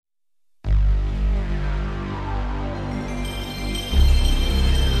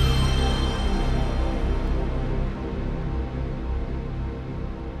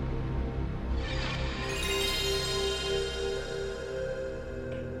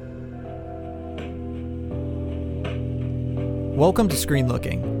Welcome to Screen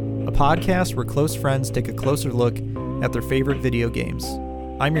Looking, a podcast where close friends take a closer look at their favorite video games.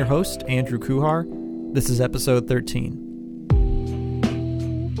 I'm your host, Andrew Kuhar. This is episode 13.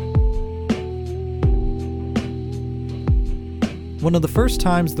 One of the first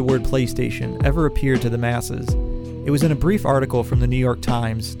times the word PlayStation ever appeared to the masses, it was in a brief article from the New York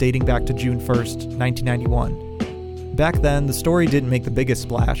Times dating back to June 1st, 1991. Back then, the story didn't make the biggest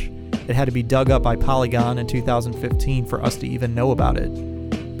splash. It had to be dug up by Polygon in 2015 for us to even know about it.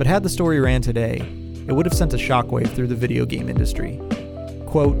 But had the story ran today, it would have sent a shockwave through the video game industry.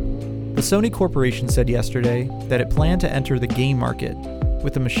 Quote, "The Sony Corporation said yesterday that it planned to enter the game market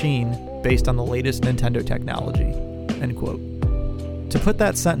with a machine based on the latest Nintendo technology." End quote. To put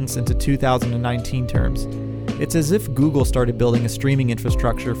that sentence into 2019 terms, it's as if Google started building a streaming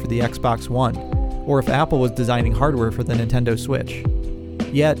infrastructure for the Xbox One, or if Apple was designing hardware for the Nintendo Switch.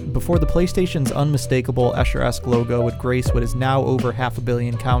 Yet, before the PlayStation's unmistakable Escher-esque logo would grace what is now over 500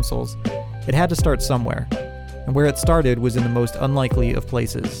 million consoles, it had to start somewhere. And where it started was in the most unlikely of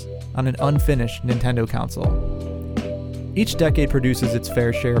places, on an unfinished Nintendo console. Each decade produces its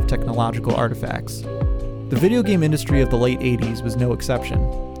fair share of technological artifacts. The video game industry of the late 80s was no exception,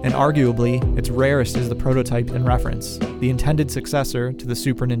 and arguably, its rarest is the prototype and reference, the intended successor to the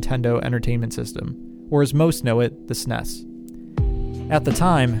Super Nintendo Entertainment System, or as most know it, the SNES. At the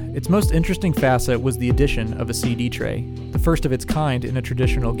time, its most interesting facet was the addition of a CD tray, the first of its kind in a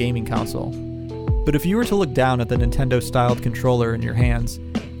traditional gaming console. But if you were to look down at the Nintendo-styled controller in your hands,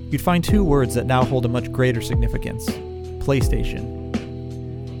 you'd find two words that now hold a much greater significance: PlayStation.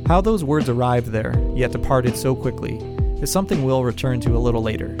 How those words arrived there, yet departed so quickly, is something we'll return to a little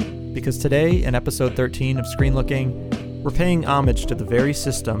later, because today, in episode 13 of Screen Looking, we're paying homage to the very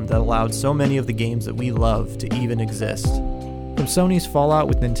system that allowed so many of the games that we love to even exist. From Sony's fallout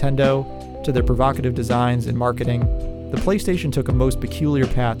with Nintendo, to their provocative designs and marketing, the PlayStation took a most peculiar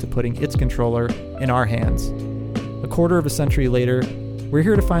path to putting its controller in our hands. A quarter of a century later, we're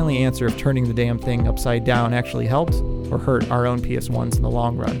here to finally answer if turning the damn thing upside down actually helped or hurt our own PS1s in the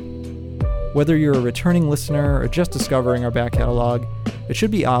long run. Whether you're a returning listener or just discovering our back catalog, it should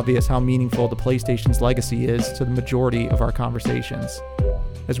be obvious how meaningful the PlayStation's legacy is to the majority of our conversations.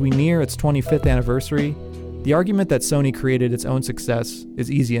 As we near its 25th anniversary, the argument that Sony created its own success is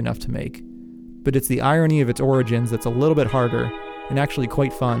easy enough to make, but it's the irony of its origins that's a little bit harder and actually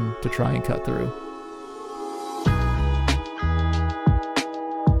quite fun to try and cut through.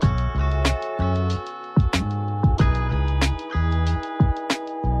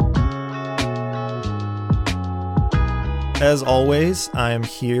 As always, I am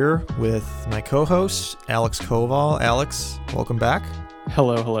here with my co-host, Alex Koval. Alex, welcome back.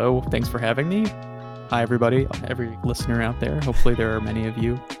 Hello. Thanks for having me. Hi, everybody, every listener out there. Hopefully there are many of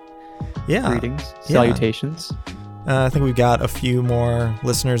you. Yeah. Greetings. Salutations. I think we've got a few more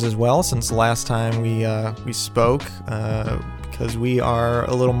listeners as well since the last time we spoke, because we are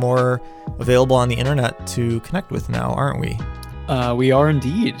a little more available on the internet to connect with now, aren't we? We are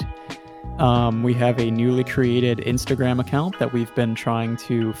indeed. We have a newly created Instagram account that we've been trying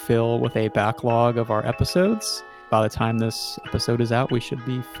to fill with a backlog of our episodes. By the time this episode is out, we should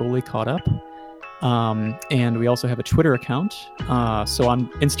be fully caught up. And we also have a Twitter account. So on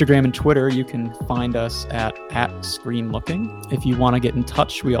Instagram and Twitter, you can find us at ScreenLooking. If you want to get in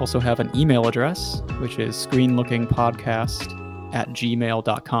touch, we also have an email address, which is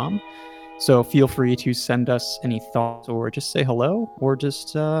screenlookingpodcast@gmail.com. So feel free to send us any thoughts or just say hello or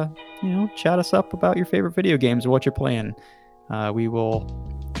just, chat us up about your favorite video games or what you're playing. We will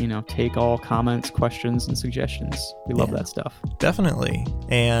take all comments, questions, and suggestions. We love that stuff. Definitely.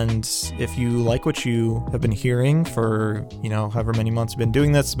 And if you like what you have been hearing for, however many months you've been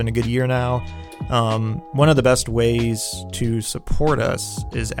doing this, it's been a good year now. One of the best ways to support us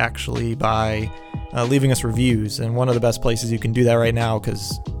is actually by leaving us reviews. And one of the best places you can do that right now,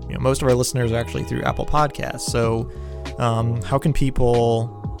 because most of our listeners are actually through Apple Podcasts. So how can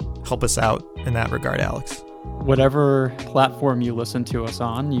people help us out in that regard, Alex? Whatever platform you listen to us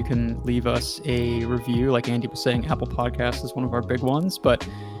on, you can leave us a review. Like Andy was saying, Apple Podcasts is one of our big ones. But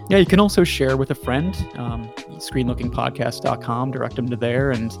yeah, you can also share with a friend. Screenlookingpodcast.com, direct them to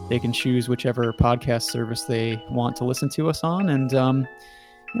there, and they can choose whichever podcast service they want to listen to us on, and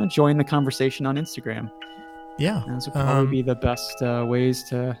join the conversation on Instagram. Yeah. Those would probably be the best ways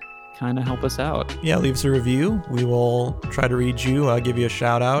to kind of help us out. Yeah, leave us a review. We will try to read you, give you a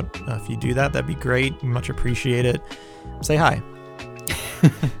shout out. If you do that, that'd be great. We much appreciate it. Say hi.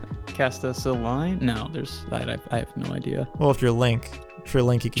 Cast us a line? No, I have no idea. Well, if you're Link,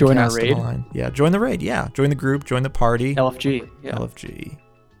 you can join cast our raid. a line. Yeah, join the raid. Yeah, join the group, join the party. LFG. Yeah. LFG.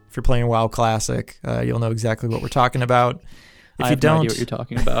 If you're playing WoW Classic, you'll know exactly what we're talking about. I have no idea what you're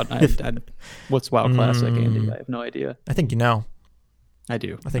talking about. What's WoW Classic, Andy? I have no idea. I think you know. I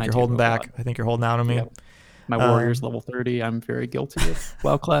do. I think you're holding back. I think you're holding out on me. Yep. My Warrior's level 30. I'm very guilty of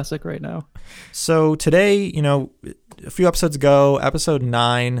WoW Classic right now. So today, a few episodes ago, episode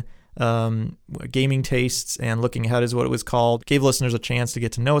 9, Gaming Tastes and Looking Ahead is what it was called, gave listeners a chance to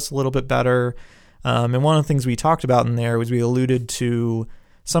get to know us a little bit better. And one of the things we talked about in there was we alluded to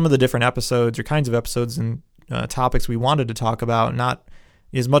some of the different episodes or kinds of episodes and topics we wanted to talk about. Not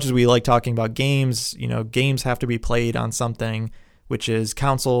as much as we like talking about games, games have to be played on something, which is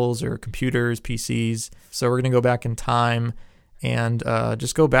consoles or computers, PCs. So we're going to go back in time and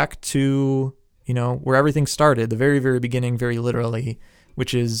just go back to, where everything started, the very, very beginning, very literally,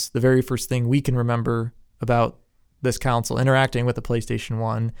 which is the very first thing we can remember about this console, interacting with the PlayStation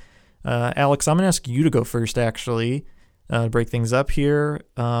 1. Alex, I'm going to ask you to go first, actually, break things up here.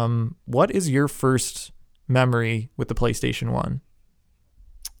 What is your first memory with the PlayStation 1?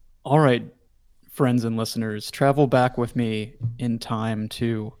 All right, friends and listeners, travel back with me in time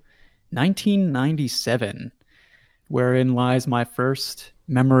to 1997, wherein lies my first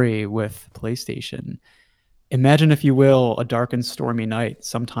memory with PlayStation. Imagine, if you will, a dark and stormy night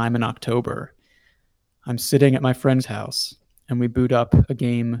sometime in October. I'm sitting at my friend's house, and we boot up a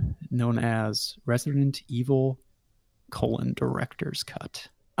game known as Resident Evil: Director's Cut.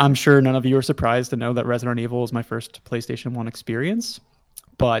 I'm sure none of you are surprised to know that Resident Evil was my first PlayStation 1 experience.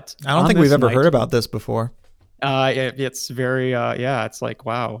 But I don't think we've ever heard about this before. It's very, it's like,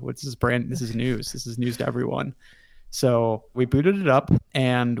 wow, this is news. This is news to everyone. So we booted it up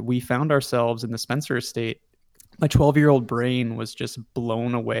and we found ourselves in the Spencer estate. My 12-year-old brain was just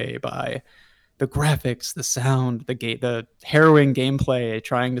blown away by the graphics, the sound, the harrowing gameplay,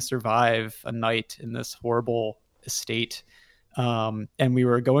 trying to survive a night in this horrible estate. And we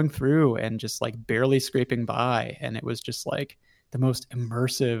were going through and just like barely scraping by. And it was just like the most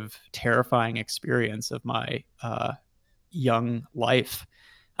immersive, terrifying experience of my young life.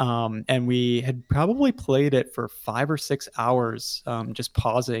 And we had probably played it for 5 or 6 hours, just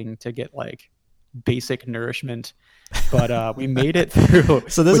pausing to get like basic nourishment. But we made it through.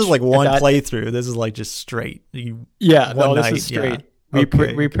 So this is like one playthrough. This is like just straight. This is straight. Yeah.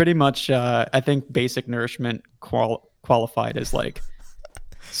 We pretty much, I think basic nourishment qualified as like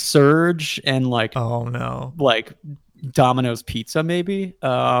Surge and like, oh no, like Domino's pizza, maybe.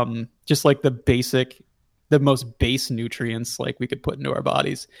 Just like the most base nutrients like we could put into our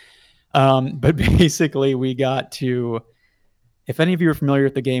bodies. But basically we got to, if any of you are familiar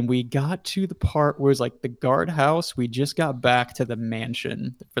with the game, we got to the part where it was like the guardhouse. We just got back to the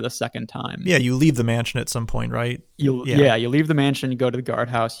mansion for the second time. Yeah, you leave the mansion at some point, right? You leave the mansion, you go to the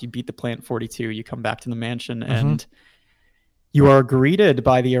guardhouse, you beat the Plant 42, you come back to the mansion, and you are greeted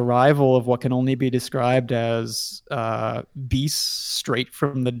by the arrival of what can only be described as beasts straight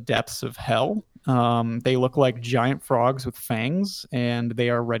from the depths of hell. They look like giant frogs with fangs, and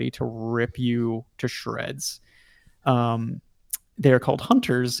they are ready to rip you to shreds. They are called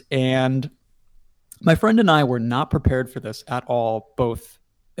hunters, and my friend and I were not prepared for this at all, both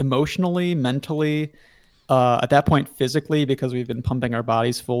emotionally, mentally, at that point physically, because we've been pumping our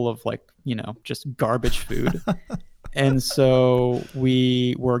bodies full of like, just garbage food. And so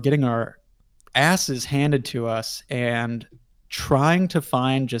we were getting our asses handed to us and trying to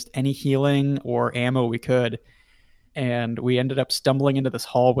find just any healing or ammo we could. And we ended up stumbling into this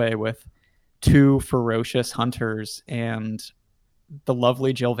hallway with 2 ferocious hunters, and the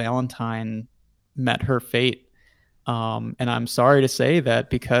lovely Jill Valentine met her fate. And I'm sorry to say that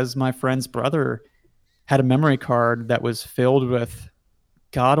because my friend's brother had a memory card that was filled with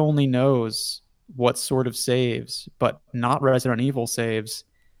God only knows what sort of saves, but not Resident Evil saves,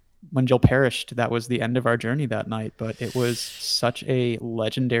 when Jill perished, that was the end of our journey that night. But it was such a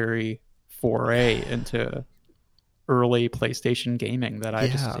legendary foray into early PlayStation gaming that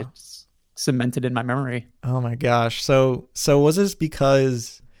it's cemented in my memory. Oh my gosh. So was this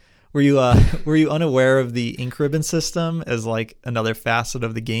because were you unaware of the ink ribbon system as like another facet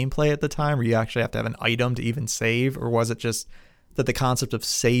of the gameplay at the time, where you actually have to have an item to even save? Or was it just that the concept of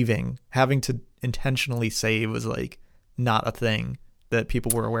saving, having to intentionally save, was like not a thing that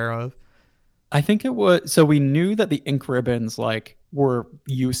people were aware of? I think it was, so we knew that the ink ribbons like were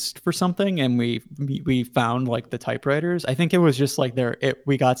used for something, and we found like the typewriters. I think it was just like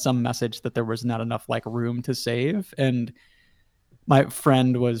we got some message that there was not enough like room to save, and my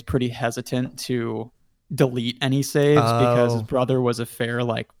friend was pretty hesitant to delete any saves because his brother was a fair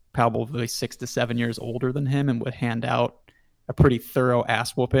like probably 6 to 7 years older than him and would hand out a pretty thorough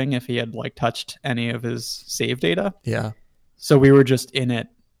ass whooping if he had like touched any of his save data. Yeah. So we were just in it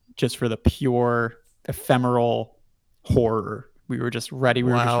just for the pure ephemeral horror we were just ready.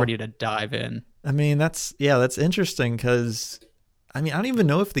 We were just Wow. ready to dive in. I mean, that's interesting because, I mean, I don't even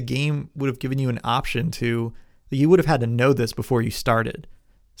know if the game would have given you an option to, you would have had to know this before you started.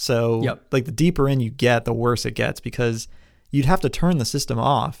 So Yep. like the deeper in you get, the worse it gets because you'd have to turn the system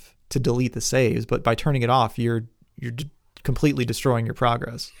off to delete the saves. But by turning it off, you're completely destroying your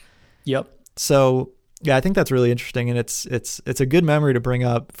progress. Yep. So yeah, I think that's really interesting. And it's a good memory to bring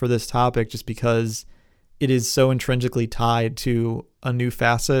up for this topic just because it is so intrinsically tied to a new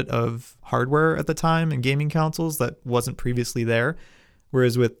facet of hardware at the time and gaming consoles that wasn't previously there.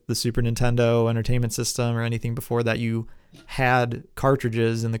 Whereas with the Super Nintendo Entertainment System or anything before that, you had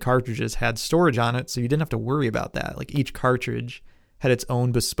cartridges and the cartridges had storage on it. So you didn't have to worry about that. Like each cartridge had its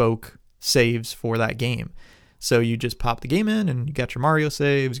own bespoke saves for that game. So you just pop the game in and you got your Mario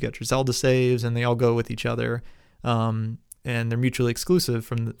saves, you got your Zelda saves, and they all go with each other. And they're mutually exclusive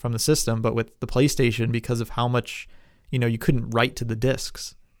from the system. But with the PlayStation, because of how much, you couldn't write to the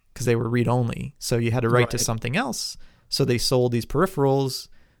discs because they were read-only. So you had to write to something else. So they sold these peripherals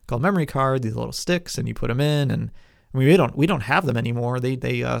called memory card, these little sticks, and you put them in. And I mean, we don't have them anymore.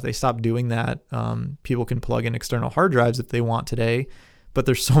 They stopped doing that. People can plug in external hard drives if they want today, but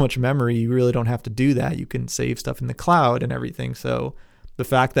there's so much memory, you really don't have to do that. You can save stuff in the cloud and everything. So the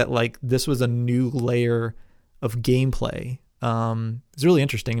fact that like this was a new layer of gameplay is really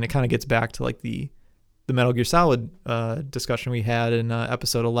interesting, and it kind of gets back to like the Metal Gear Solid discussion we had in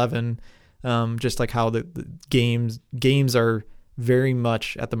episode 11. Just like how the games are very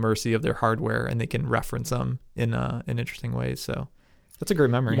much at the mercy of their hardware, and they can reference them in interesting ways. So that's a great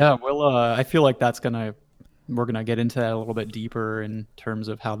memory. Yeah, well, I feel like we're gonna get into that a little bit deeper in terms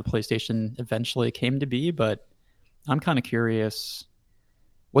of how the PlayStation eventually came to be. But I'm kind of curious,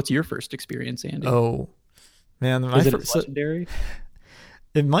 what's your first experience, Andy? Oh man, is it legendary?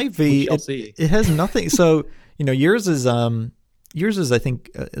 It might be. We shall see. It has nothing. So yours is I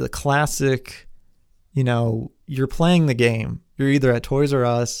think the classic. You're playing the game. You're either at Toys R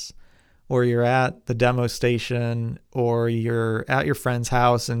Us, or you're at the demo station, or you're at your friend's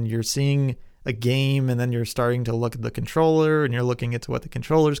house and you're seeing a game, and then you're starting to look at the controller and you're looking into what the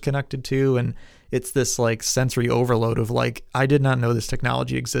controller's connected to, and it's this like sensory overload of like, I did not know this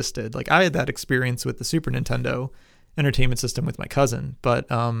technology existed. Like I had that experience with the Super Nintendo Entertainment System with my cousin, but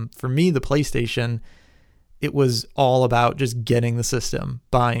for me, the PlayStation, it was all about just getting the system,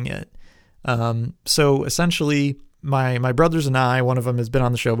 buying it. So essentially my brothers and I, one of them has been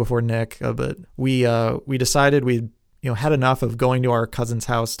on the show before, Nick, but we decided we had enough of going to our cousin's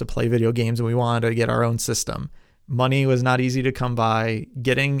house to play video games, and we wanted to get our own system. Money was not easy to come by.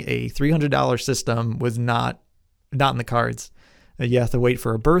 Getting a $300 system was not in the cards. You have to wait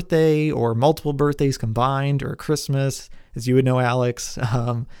for a birthday or multiple birthdays combined, or Christmas, as you would know, Alex.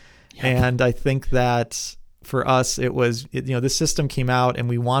 And I think that for us, it was, this system came out and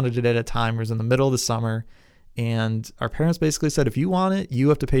we wanted it at a time. It was in the middle of the summer, and our parents basically said, if you want it, you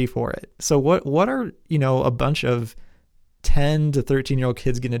have to pay for it. So what are, a bunch of 10 to 13-year-old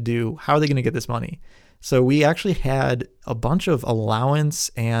kids going to do? How are they going to get this money? So we actually had a bunch of allowance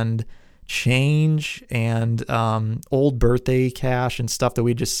and change and old birthday cash and stuff that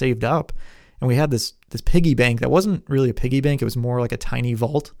we just saved up. And we had this piggy bank that wasn't really a piggy bank. It was more like a tiny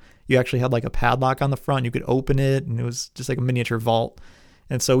vault. You actually had like a padlock on the front. You could open it, and it was just like a miniature vault.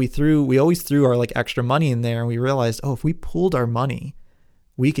 And so we always threw our like extra money in there, and we realized, if we pooled our money,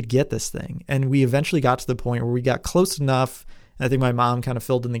 we could get this thing. And we eventually got to the point where we got close enough. And I think my mom kind of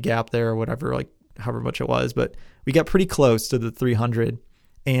filled in the gap there or whatever, like however much it was, but we got pretty close to the 300.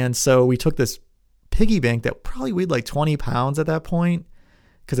 And so we took this piggy bank that probably weighed like 20 pounds at that point,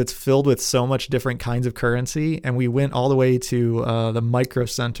 because it's filled with so much different kinds of currency. And we went all the way to the Micro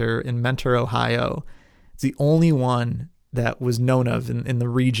Center in Mentor, Ohio. It's the only one that was known of in the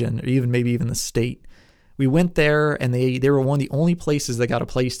region, or maybe even the state. We went there, and they were one of the only places that got a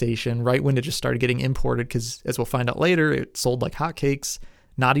PlayStation right when it just started getting imported, because as we'll find out later, it sold like hotcakes,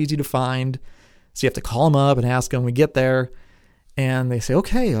 not easy to find. So you have to call them up and ask them. We get there, and they say,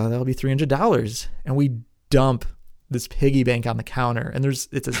 okay, that'll be $300. And we dump this piggy bank on the counter, and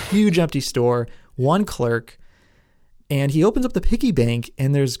it's a huge empty store, one clerk, and he opens up the piggy bank,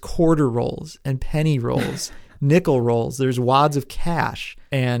 and there's quarter rolls and penny rolls, nickel rolls. There's wads of cash,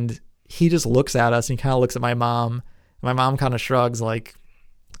 and he just looks at us, and he kind of looks at my mom. My mom kind of shrugs like,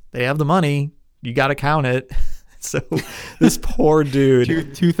 they have the money, you got to count it. So this poor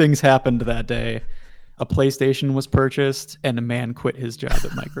dude. Two things happened that day. A PlayStation was purchased, and a man quit his job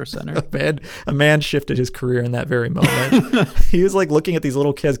at Micro Center. a man shifted his career in that very moment. He was like looking at these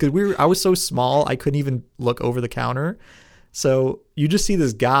little kids, because I was so small, I couldn't even look over the counter. So you just see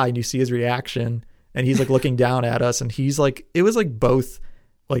this guy, and you see his reaction, and he's like looking down at us, and he's like, it was like both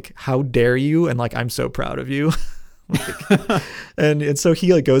like, how dare you, and like, I'm so proud of you. Like, and so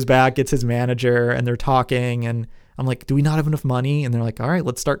he like goes back, gets his manager, and they're talking, and I'm like, do we not have enough money? And they're like, all right,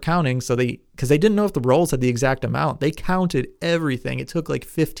 let's start counting. So because they didn't know if the rolls had the exact amount, they counted everything. It took like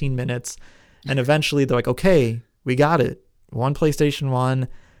 15 minutes, and eventually they're like, okay, we got it. One PlayStation 1.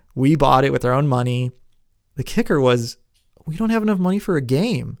 We bought it with our own money. The kicker was, we don't have enough money for a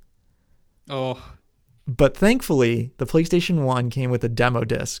game. Oh. But thankfully, the PlayStation 1 came with a demo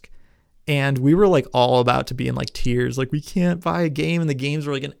disc. And we were like all about to be in like tears. Like, we can't buy a game. And the games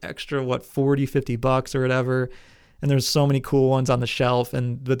were like an extra, $40-$50 or whatever. And there's so many cool ones on the shelf.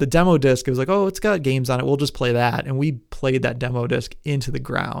 But the demo disc, it was like, oh, it's got games on it. We'll just play that. And we played that demo disc into the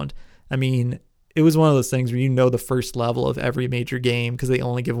ground. I mean, it was one of those things where you know the first level of every major game because they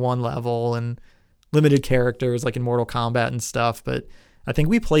only give one level and limited characters like in Mortal Kombat and stuff. But I think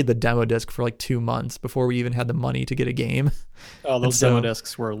we played the demo disc for like 2 months before we even had the money to get a game. Oh, those demo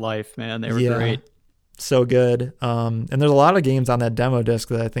discs were life, man. They were great. So good. And there's a lot of games on that demo disc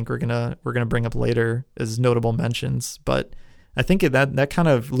that I think we're gonna bring up later as notable mentions. But I think that kind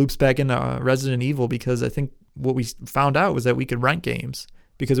of loops back into Resident Evil, because I think what we found out was that we could rent games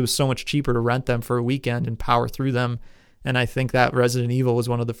because it was so much cheaper to rent them for a weekend and power through them. And I think that Resident Evil was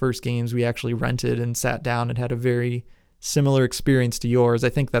one of the first games we actually rented and sat down and had a very similar experience to yours. I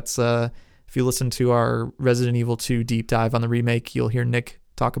think that's if you listen to our Resident Evil 2 deep dive on the remake, you'll hear Nick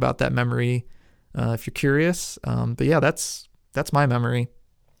talk about that memory if you're curious. But yeah, that's my memory.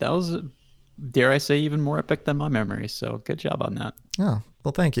 That was, dare I say, even more epic than my memory. So good job on that. Oh,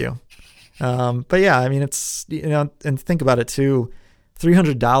 well, thank you. But yeah, I mean, it's, and think about it too,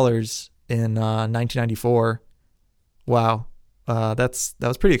 $300 in 1994. Wow. That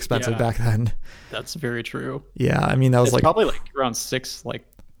was pretty expensive back then. That's very true. Yeah, I mean, that was it's probably like around 6, like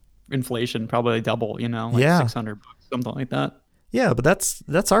inflation, probably double, like $600, something like that. Yeah, but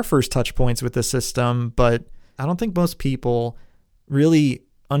that's our first touch points with the system. But I don't think most people really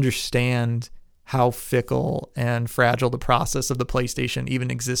understand how fickle and fragile the process of the PlayStation even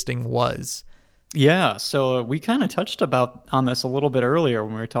existing was. Yeah, so we kind of touched on this a little bit earlier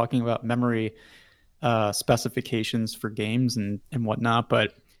when we were talking about memory specifications for games and whatnot.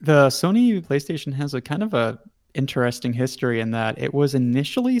 But the Sony PlayStation has a kind of a interesting history in that it was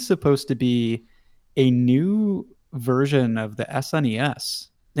initially supposed to be a new version of the SNES.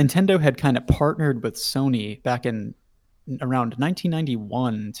 Nintendo had kind of partnered with Sony back in around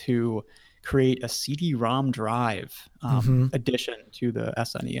 1991 to create a CD-ROM drive addition to the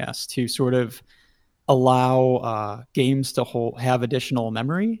SNES to sort of allow games to have additional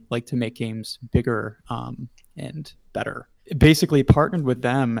memory, like to make games bigger and better. It basically partnered with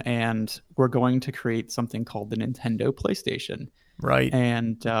them, and we're going to create something called the Nintendo PlayStation. Right.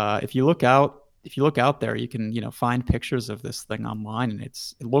 And if you look out there, you can find pictures of this thing online, and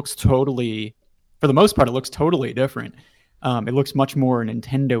it looks totally, for the most part, it looks totally different. It looks much more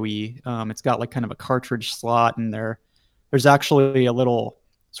Nintendo-y. It's got like kind of a cartridge slot, and there's actually a little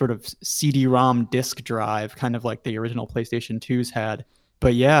sort of CD-ROM disc drive, kind of like the original PlayStation 2s had.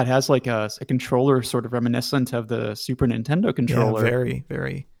 But yeah, it has like a controller sort of reminiscent of the Super Nintendo controller. Yeah, very,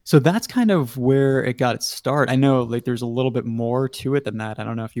 very. So that's kind of where it got its start. I know like there's a little bit more to it than that. I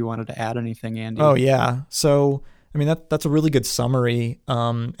don't know if you wanted to add anything, Andy. Oh yeah. So I mean that's a really good summary.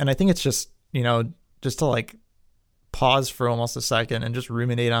 And I think it's just just to like pause for almost a second and just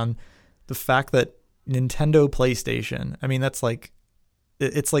ruminate on the fact that Nintendo PlayStation. I mean that's like.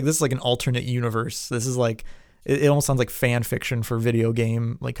 It's like this is like an alternate universe. This is like it almost sounds like fan fiction for video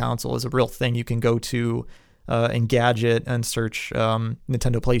game like console is a real thing. You can go to Engadget and search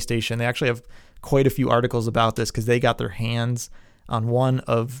Nintendo PlayStation. They actually have quite a few articles about this because they got their hands on one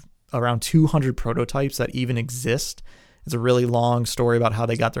of around 200 prototypes that even exist. It's a really long story about how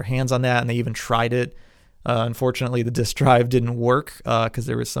they got their hands on that, and they even tried it. Unfortunately, the disk drive didn't work because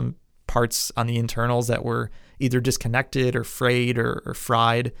there was some parts on the internals that were either disconnected or frayed or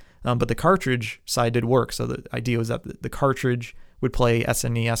fried, but the cartridge side did work. So the idea was that the cartridge would play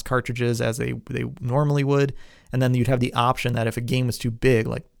SNES cartridges as they normally would, and then you'd have the option that if a game was too big,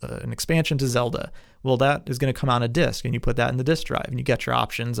 like an expansion to Zelda, well, that is going to come on a disc, and you put that in the disc drive, and you get your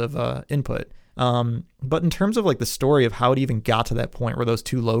options of input. But in terms of like the story of how it even got to that point where those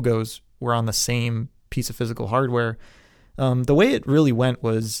two logos were on the same piece of physical hardware, the way it really went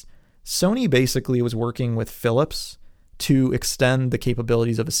was Sony basically was working with Philips to extend the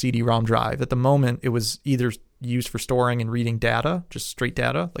capabilities of a CD-ROM drive. At the moment, it was either used for storing and reading data, just straight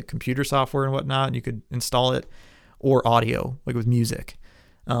data, like computer software and whatnot, and you could install it, or audio, like with music.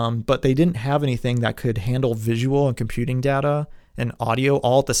 But they didn't have anything that could handle visual and computing data and audio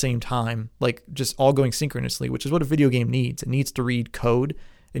all at the same time, like just all going synchronously, which is what a video game needs. It needs to read code,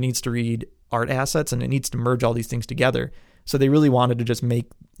 it needs to read art assets, and it needs to merge all these things together. So they really wanted to just make,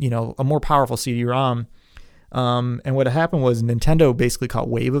 a more powerful CD-ROM. And what happened was Nintendo basically caught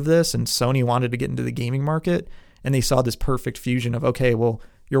wave of this, and Sony wanted to get into the gaming market, and they saw this perfect fusion of, okay, well,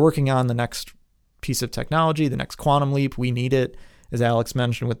 you're working on the next piece of technology, the next quantum leap. We need it, as Alex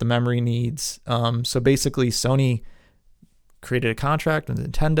mentioned, with the memory needs. So basically, Sony created a contract with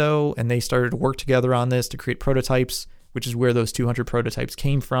Nintendo, and they started to work together on this to create prototypes, which is where those 200 prototypes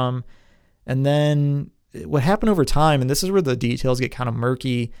came from. And then what happened over time, and this is where the details get kind of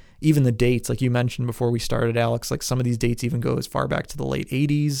murky, even the dates, like you mentioned before we started, Alex, like some of these dates even go as far back to the late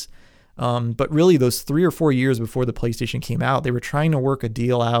 80s. But really, those 3 or 4 years before the PlayStation came out, they were trying to work a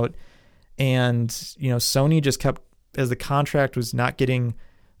deal out. And, Sony just kept, as the contract was not getting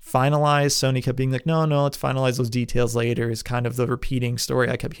finalized, Sony kept being like, no, let's finalize those details later, is kind of the repeating story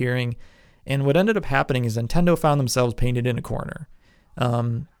I kept hearing. And what ended up happening is Nintendo found themselves painted in a corner.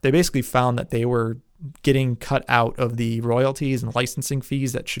 They basically found that they were getting cut out of the royalties and licensing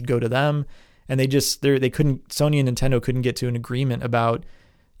fees that should go to them. And they couldn't, Sony and Nintendo couldn't get to an agreement about,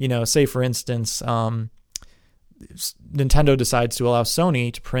 say for instance, Nintendo decides to allow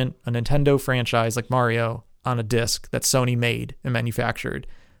Sony to print a Nintendo franchise like Mario on a disc that Sony made and manufactured.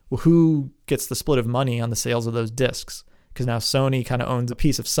 Well, who gets the split of money on the sales of those discs? Because now Sony kind of owns a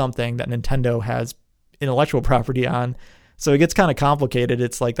piece of something that Nintendo has intellectual property on. So it gets kind of complicated.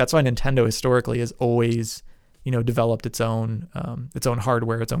 It's like, that's why Nintendo historically has always, developed its own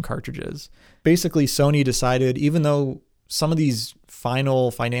hardware, its own cartridges. Basically, Sony decided, even though some of these final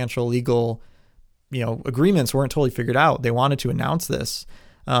financial legal, agreements weren't totally figured out, they wanted to announce this.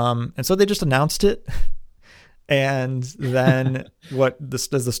 And so they just announced it. And then as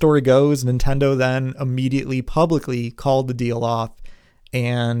the story goes, Nintendo then immediately publicly called the deal off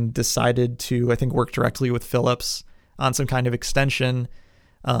and decided to, I think, work directly with Philips on some kind of extension.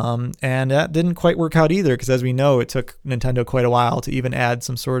 And that didn't quite work out either, because as we know, it took Nintendo quite a while to even add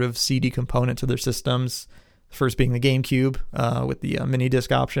some sort of CD component to their systems, first being the GameCube with the mini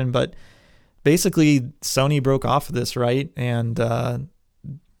disc option. But basically, Sony broke off of this, right? And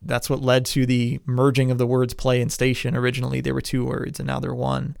that's what led to the merging of the words play and station. Originally, they were 2 words, and now they're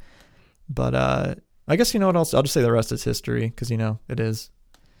 1. But I guess, what else? I'll just say the rest is history, because, it is.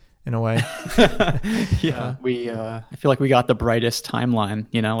 In a way. Yeah. I feel like we got the brightest timeline,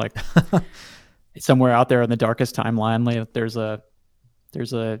 like somewhere out there in the darkest timeline, like there's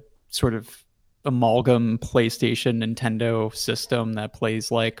a sort of amalgam PlayStation Nintendo system that plays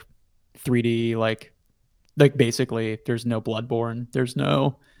like 3D, like basically there's no Bloodborne, there's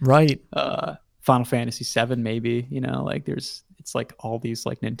no Final Fantasy VII, maybe, it's like all these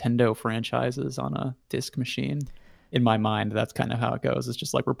like Nintendo franchises on a disc machine. In my mind, that's kind of how it goes. It's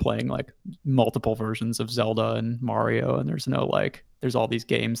just like we're playing like multiple versions of Zelda and Mario, and there's all these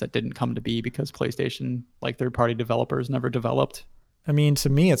games that didn't come to be because PlayStation, like third-party developers, never developed. I mean, to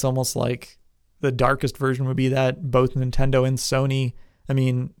me, it's almost like the darkest version would be that both Nintendo and Sony, I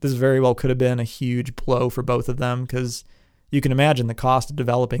mean, this very well could have been a huge blow for both of them, because you can imagine the cost of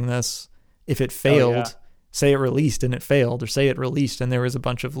developing this if it failed. Say it released and it failed, or say it released and there was a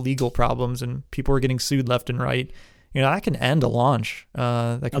bunch of legal problems and people were getting sued left and right. That can end a launch.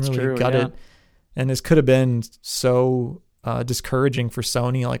 That can really gut it. And this could have been so discouraging for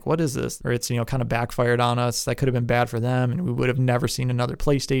Sony. Like, what is this? Or it's, kind of backfired on us. That could have been bad for them, and we would have never seen another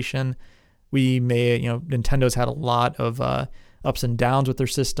PlayStation. We may, Nintendo's had a lot of ups and downs with their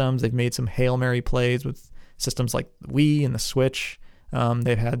systems. They've made some Hail Mary plays with systems like Wii and the Switch.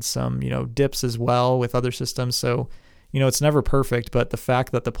 They've had some, dips as well with other systems. So, it's never perfect, but the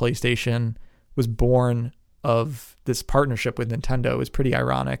fact that the PlayStation was born of this partnership with Nintendo is pretty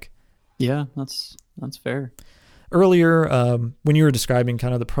ironic. Yeah, that's fair. Earlier, when you were describing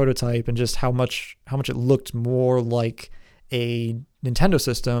kind of the prototype and just how much it looked more like a Nintendo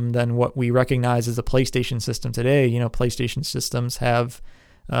system than what we recognize as a PlayStation system today, PlayStation systems have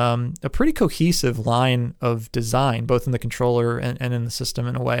a pretty cohesive line of design, both in the controller and in the system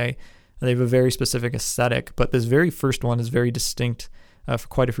in a way. They have a very specific aesthetic, but this very first one is very distinct for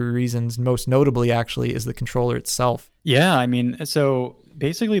quite a few reasons. Most notably, actually, is the controller itself. Yeah, I mean, so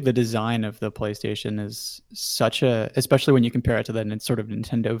basically the design of the PlayStation is especially when you compare it to the sort of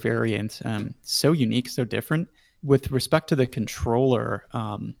Nintendo variant, so unique, so different. With respect to the controller,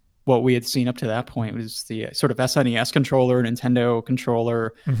 what we had seen up to that point was the sort of SNES controller, Nintendo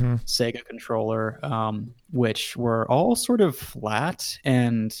controller, Sega controller, which were all sort of flat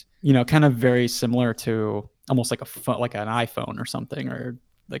and, kind of very similar to almost like like an iPhone or something, or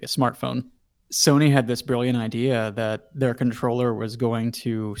like a smartphone. Sony had this brilliant idea that their controller was going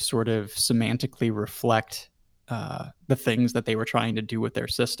to sort of semantically reflect the things that they were trying to do with their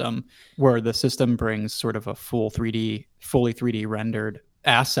system, where the system brings sort of a fully 3D rendered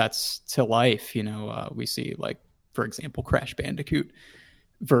assets to life. We see, like, for example, Crash Bandicoot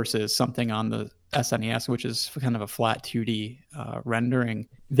versus something on the SNES, which is kind of a flat 2D rendering.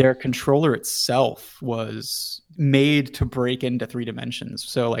 Their controller itself was made to break into 3 dimensions.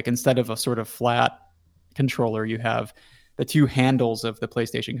 So, like, instead of a sort of flat controller, you have the 2 handles of the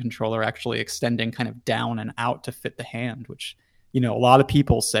PlayStation controller actually extending kind of down and out to fit the hand, which, a lot of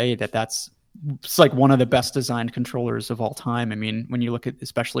people say it's like one of the best designed controllers of all time. I mean, when you look at,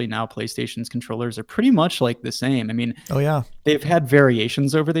 especially now, PlayStation's controllers are pretty much like the same. I mean, oh yeah, they've had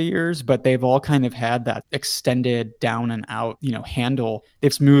variations over the years, but they've all kind of had that extended down and out, handle.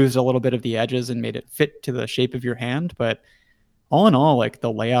 They've smoothed a little bit of the edges and made it fit to the shape of your hand. But all in all, like,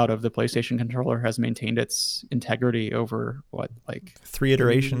 the layout of the PlayStation controller has maintained its integrity over 3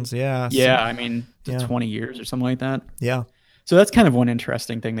 iterations. Yeah. Yeah. I mean, 20 years or something like that. Yeah. So that's kind of one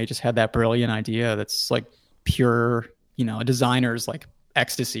interesting thing. They just had that brilliant idea that's like pure, a designer's like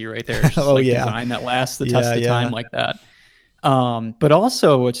ecstasy right there. Just design that lasts the test of time like that. But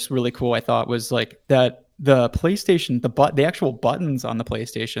also what's really cool, I thought, was like that the PlayStation, the actual buttons on the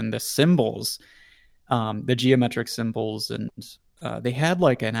PlayStation, the symbols, the geometric symbols, and they had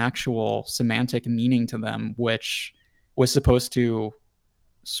like an actual semantic meaning to them, which was supposed to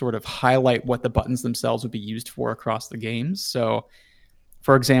sort of highlight what the buttons themselves would be used for across the games. So,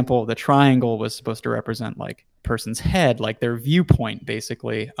 for example, the triangle was supposed to represent like person's head, like their viewpoint,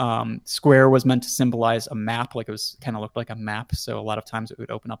 basically. Square was meant to symbolize a map, like it was kind of looked like a map. So a lot of times it would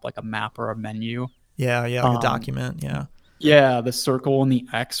open up like a map or a menu. Yeah, like a document. Yeah. Yeah, the circle and the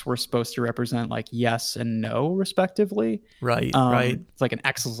X were supposed to represent like yes and no, respectively. Right. It's like an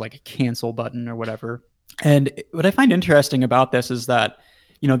X is like a cancel button or whatever. And what I find interesting about this is that,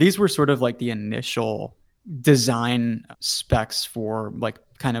 these were sort of like the initial design specs for like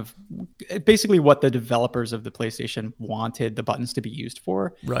kind of basically what the developers of the PlayStation wanted the buttons to be used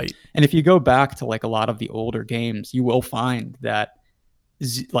for. Right. And if you go back to like a lot of the older games, you will find that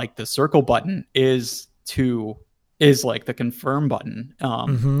like the circle button is like the confirm button.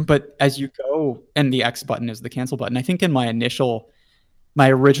 But as you go, and the X button is the cancel button. I think in my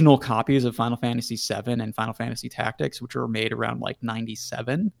original copies of Final Fantasy VII and Final Fantasy Tactics, which were made around like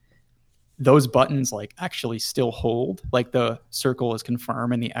 97, those buttons like actually still hold. Like the circle is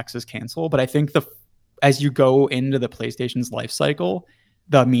confirm and the X is cancel. But I think as you go into the PlayStation's life cycle,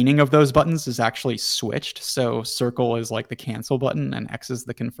 the meaning of those buttons is actually switched. So circle is like the cancel button and X is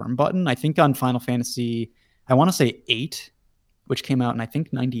the confirm button. I think on Final Fantasy, I want to say 8, which came out in I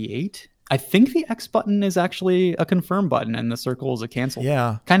think 98. I think the X button is actually a confirm button and the circle is a cancel.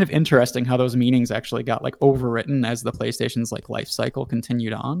 Yeah. Kind of interesting how those meanings actually got like overwritten as the PlayStation's like life cycle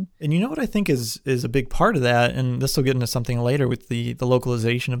continued on. And you know what I think is a big part of that, and this will get into something later with the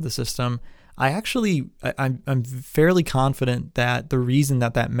localization of the system. I'm fairly confident that the reason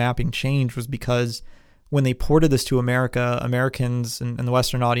that mapping changed was because when they ported this to America, Americans and the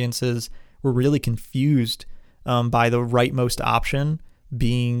Western audiences were really confused by the rightmost option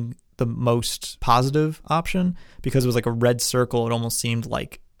being the most positive option, because it was like a red circle. It almost seemed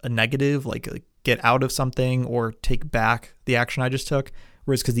like a negative, like get out of something or take back the action I just took.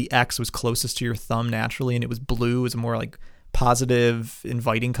 Whereas because the X was closest to your thumb naturally and it was blue, it was a more like positive,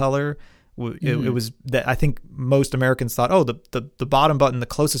 inviting color. It was that I think most Americans thought, oh, the bottom button, the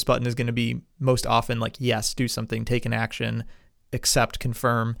closest button, is going to be most often like yes, do something, take an action, accept,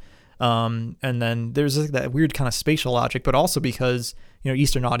 confirm. And then there's like that weird kind of spatial logic, but also because,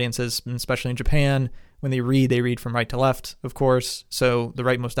 Eastern audiences, especially in Japan, when they read from right to left, of course. So the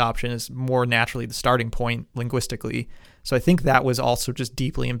rightmost option is more naturally the starting point linguistically. So I think that was also just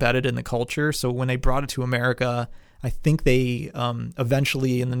deeply embedded in the culture. So when they brought it to America, I think they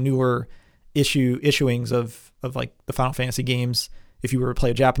eventually in the newer issuings of like the Final Fantasy games, if you were to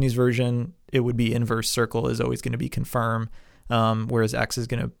play a Japanese version, it would be inverse circle is always going to be confirm, whereas X is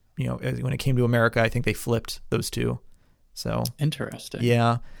going to, when it came to America, I think they flipped those two. So interesting.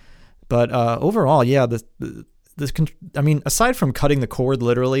 Yeah. But overall, yeah, aside from cutting the cord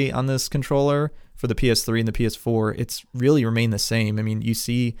literally on this controller for the PS3 and the PS4, it's really remained the same. I mean, you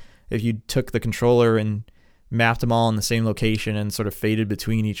see, if you took the controller and mapped them all in the same location and sort of faded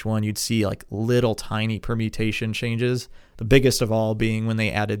between each one, you'd see like little tiny permutation changes. The biggest of all being when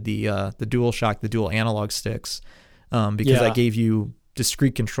they added the DualShock, the dual analog sticks, because that gave you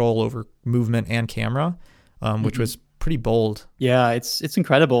discrete control over movement and camera, which was pretty bold. Yeah, it's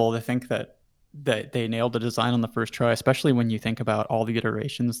incredible to think that that they nailed the design on the first try, especially when you think about all the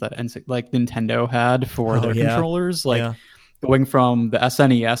iterations that like Nintendo had for their controllers. Like going from the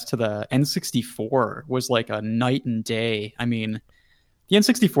SNES to the N64 was like a night and day. I mean, the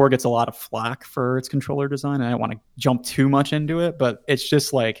N64 gets a lot of flack for its controller design, and I don't want to jump too much into it, but it's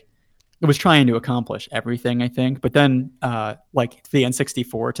just like it was trying to accomplish everything, I think. But then like the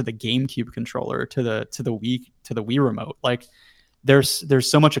N64 to the GameCube controller to the Wii remote, like there's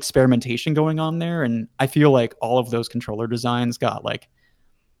so much experimentation going on there, and I feel like all of those controller designs got like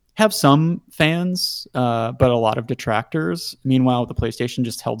have some fans, but a lot of detractors. Meanwhile, the PlayStation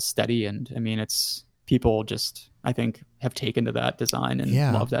just held steady, and I mean, it's people just, I think, have taken to that design and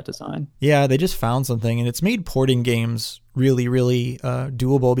love that design. Yeah, they just found something, and it's made porting games really, really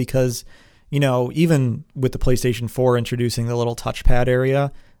doable because, you know, even with the PlayStation 4 introducing the little touchpad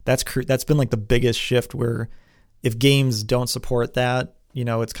area, that's been like the biggest shift where if games don't support that, you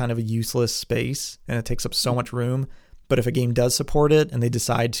know, it's kind of a useless space and it takes up so much room. But if a game does support it and they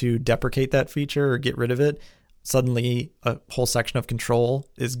decide to deprecate that feature or get rid of it, suddenly a whole section of control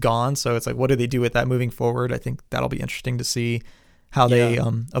is gone. So it's like, what do they do with that moving forward? I think that'll be interesting to see how they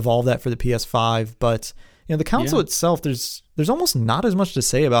evolve that for the PS5. But you know, the console itself, there's almost not as much to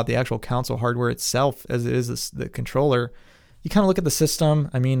say about the actual console hardware itself as it is the controller. You kind of look at the system.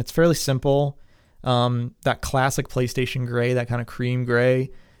 I mean, it's fairly simple. That classic PlayStation gray, that kind of cream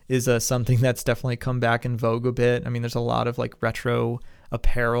gray, is something that's definitely come back in vogue a bit. I mean, there's a lot of like retro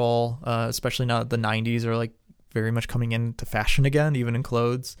apparel, especially now that the 90s are like very much coming into fashion again, even in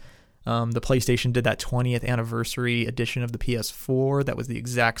clothes. The PlayStation did that 20th anniversary edition of the PS4 that was the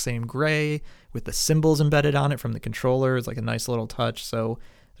exact same gray with the symbols embedded on it from the controller. It's like a nice little touch. So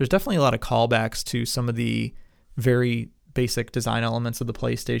there's definitely a lot of callbacks to some of the very basic design elements of the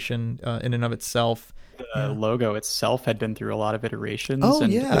PlayStation in and of itself. The logo itself had been through a lot of iterations. Oh,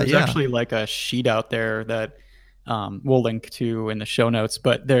 and yeah. There's actually like a sheet out there that we'll link to in the show notes,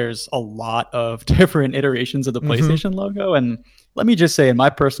 but there's a lot of different iterations of the PlayStation logo. And let me just say, in my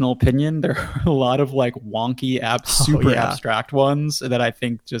personal opinion, there are a lot of like wonky, super abstract ones that I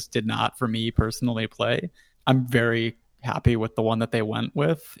think just did not, for me personally, play. I'm very happy with the one that they went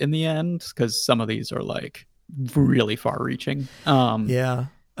with in the end, because some of these are like really far reaching.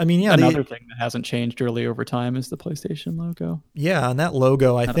 I mean, another thing that hasn't changed really over time is the PlayStation logo. Yeah, and that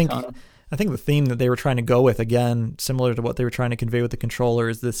logo, I think the theme that they were trying to go with, again, similar to what they were trying to convey with the controller,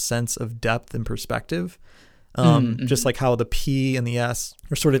 is this sense of depth and perspective. Just like how the P and the S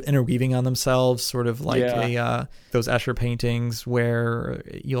are sort of interweaving on themselves, sort of like those Escher paintings where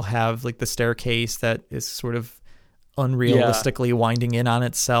you'll have like the staircase that is sort of unrealistically winding in on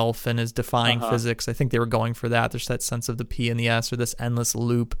itself and is defying physics. I think they were going for that. There's that sense of the P and the S, or this endless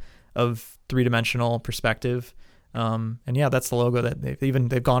loop of three-dimensional perspective. And yeah, that's the logo that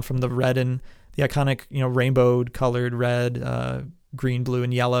they've gone from the red and the iconic, you know, rainbow colored red, green, blue,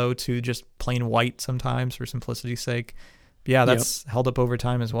 and yellow to just plain white sometimes for simplicity's sake. But yeah, that's held up over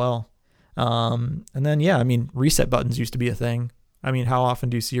time as well. And then, I mean, reset buttons used to be a thing. I mean, how often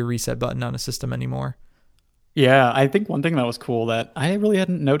do you see a reset button on a system anymore? Yeah, I think one thing that was cool that I really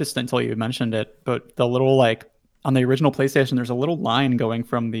hadn't noticed until you mentioned it, but the little, like, on the original PlayStation, there's a little line going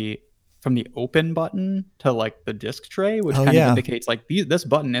from the open button to like the disc tray, which kind of indicates like this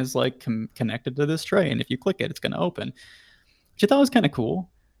button is like connected to this tray, and if you click it, it's going to open, which I thought was kind of cool.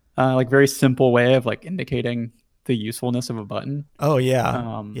 Like very simple way of like indicating the usefulness of a button. Oh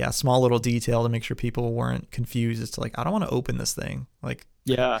yeah. Small little detail to make sure people weren't confused as to like, I don't want to open this thing. Like,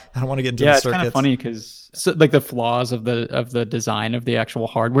 I don't want to get into the circuits. It's kind of funny because like the flaws of the design of the actual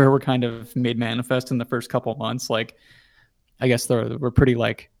hardware were kind of made manifest in the first couple months. Like, I guess we're pretty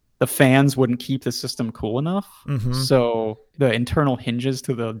like, the fans wouldn't keep the system cool enough. So the internal hinges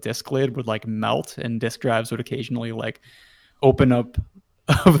to the disc lid would like melt, and disc drives would occasionally like open up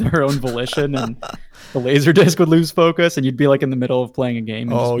of their own volition, and the laser disc would lose focus, and you'd be like in the middle of playing a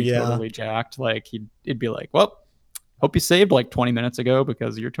game and just be totally jacked. Like it'd be like, well, hope you saved like 20 minutes ago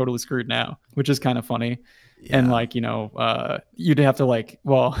because you're totally screwed now, which is kind of funny. And like, you know, you'd have to like,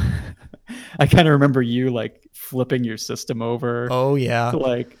 well, I kind of remember you like flipping your system over. Oh yeah. To,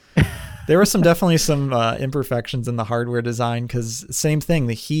 like there were definitely some imperfections in the hardware design, because same thing,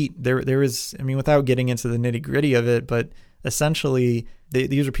 the heat, there was, I mean, without getting into the nitty gritty of it, but essentially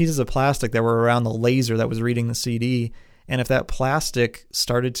these were pieces of plastic that were around the laser that was reading the CD. And if that plastic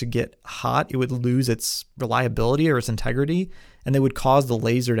started to get hot, it would lose its reliability or its integrity, and they would cause the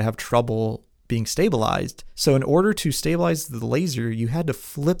laser to have trouble being stabilized. So in order to stabilize the laser, you had to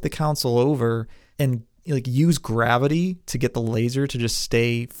flip the console over and like use gravity to get the laser to just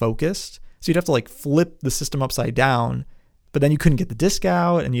stay focused. So you'd have to like flip the system upside down, but then you couldn't get the disc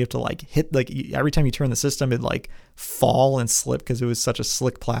out, and you have to like hit, like every time you turn the system, it'd like fall and slip because it was such a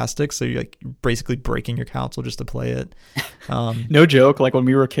slick plastic. So you're like basically breaking your console just to play it. No joke. Like when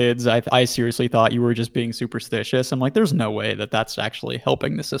we were kids, I seriously thought you were just being superstitious. I'm like, there's no way that that's actually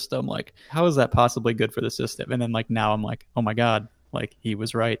helping the system. Like, how is that possibly good for the system? And then like now I'm like, oh my God, like he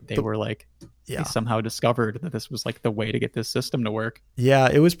was right. They were like, they somehow discovered that this was like the way to get this system to work. Yeah,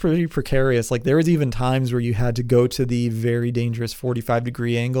 it was pretty precarious. Like there was even times where you had to go to the very dangerous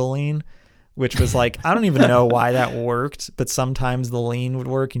 45-degree angle lane, which was like, I don't even know why that worked, but sometimes the lane would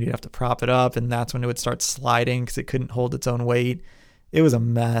work and you'd have to prop it up, and that's when it would start sliding because it couldn't hold its own weight. It was a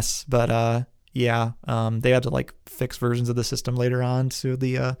mess, but they had to like fix versions of the system later on so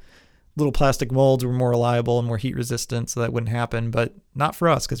the little plastic molds were more reliable and more heat resistant, so that wouldn't happen. But not for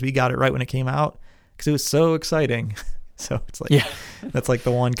us, because we got it right when it came out because it was so exciting. So it's like, that's like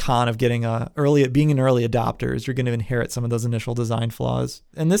the one con of getting being an early adopter is you're going to inherit some of those initial design flaws.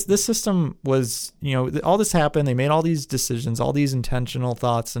 And this system was, all this happened. They made all these decisions, all these intentional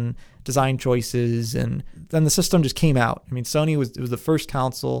thoughts and design choices, and then the system just came out. I mean, it was the first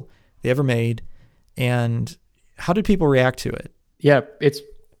console they ever made. And how did people react to it? Yeah, it's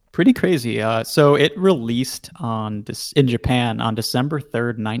pretty crazy. So it released in Japan on December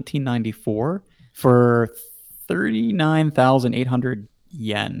 3rd, 1994 for 39,800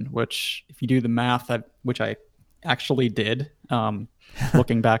 yen, which if you do the math, which I actually did,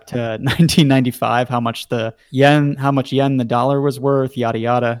 looking back to 1995, how much yen the dollar was worth, yada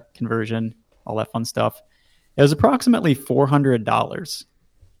yada, conversion, all that fun stuff. It was approximately $400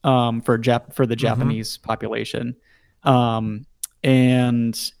 for the Japanese population.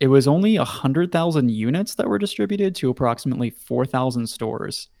 And it was only 100,000 units that were distributed to approximately 4,000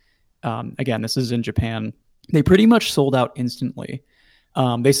 stores. Again, this is in Japan. They pretty much sold out instantly.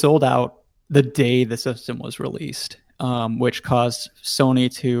 They sold out the day the system was released, which caused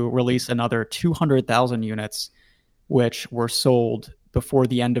Sony to release another 200,000 units, which were sold before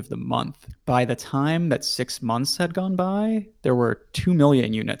the end of the month. By the time that 6 months had gone by, there were 2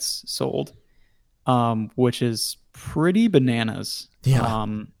 million units sold, which is pretty bananas. Yeah.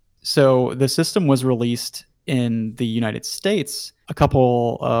 So the system was released in the United States a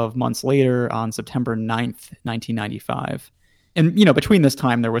couple of months later on September 9th, 1995. And, between this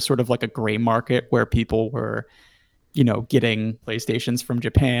time, there was sort of like a gray market where people were, getting PlayStations from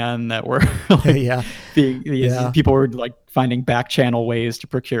Japan that were people were like finding back channel ways to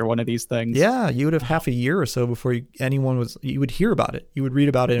procure one of these things. Yeah, you would have half a year or so before you would hear about it. You would read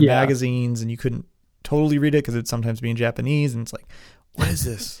about it in magazines, and you couldn't totally read it because it'd sometimes be in Japanese, and it's like, what is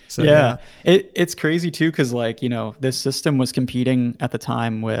this? So it's crazy too, because this system was competing at the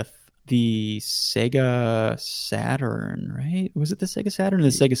time with the Sega Saturn, right? Was it the Sega Saturn or the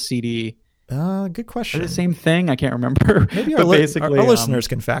Sega CD? Good question. Are they the same thing? I can't remember. Maybe our listeners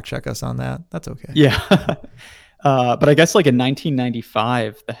can fact check us on that. That's okay. Yeah. But I guess like in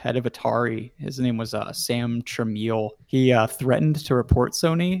 1995, the head of Atari, his name was Sam Tramiel. He threatened to report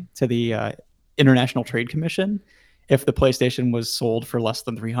Sony to the International Trade Commission if the PlayStation was sold for less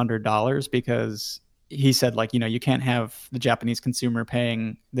than $300, because he said, like, you can't have the Japanese consumer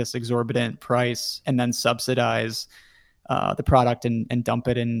paying this exorbitant price and then subsidize the product and dump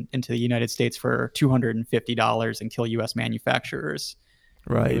it into the United States for $250 and kill U.S. manufacturers.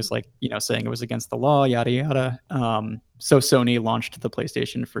 Right. It was like, saying it was against the law, yada, yada. So Sony launched the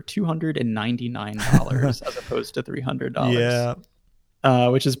PlayStation for $299 as opposed to $300. Yeah.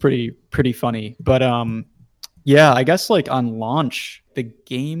 Which is pretty funny. But I guess like on launch, the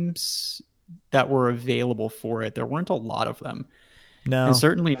games that were available for it, there weren't a lot of them. No. And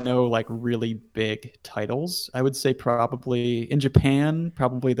certainly no like really big titles. I would say probably in Japan,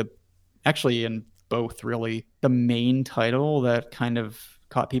 actually in both really, the main title that kind of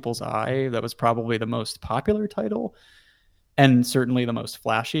caught people's eye, that was probably the most popular title and certainly the most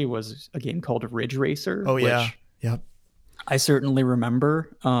flashy, was a game called Ridge Racer. Oh, yeah. Yep. I certainly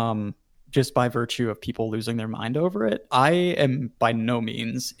remember, just by virtue of people losing their mind over it. I am by no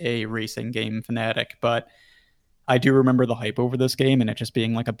means a racing game fanatic, but I do remember the hype over this game and it just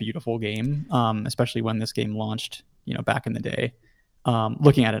being like a beautiful game, especially when this game launched, back in the day.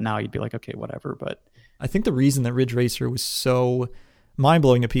 Looking at it now, you'd be like, okay, whatever. But I think the reason that Ridge Racer was so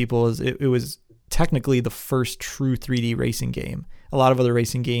mind-blowing to people is it was technically the first true 3D racing game. A lot of other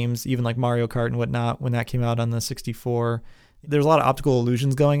racing games, even like Mario Kart and whatnot, when that came out on the 64, there's a lot of optical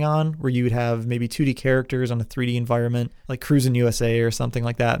illusions going on where you would have maybe 2D characters on a 3D environment, like Cruisin' USA or something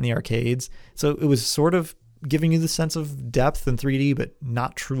like that in the arcades. So it was sort of giving you the sense of depth in 3D, but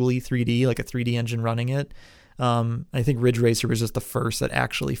not truly 3D, like a 3D engine running it. I think Ridge Racer was just the first that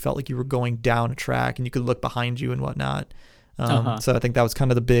actually felt like you were going down a track and you could look behind you and whatnot. So I think that was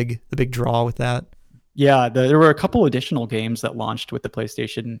kind of the big draw with that. Yeah, there were a couple additional games that launched with the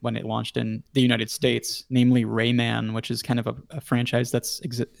PlayStation when it launched in the United States, namely Rayman, which is kind of a franchise that's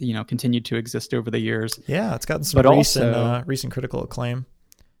continued to exist over the years. Yeah, it's gotten some recent critical acclaim.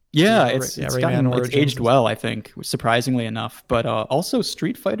 Yeah, it's aged well, I think, surprisingly enough. But also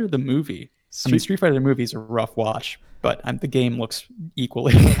Street Fighter the movie. Street Fighter the movie is a rough watch, but the game looks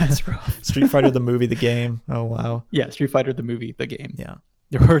equally as rough. Street Fighter the movie, the game. Oh, wow. Yeah, Street Fighter the movie, the game. Yeah.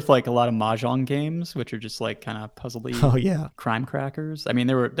 There were like a lot of mahjong games, which are just like kind of puzzly crime crackers. I mean,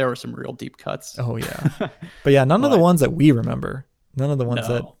 there were some real deep cuts. Oh, yeah. But yeah, none of the ones that we remember. None of the ones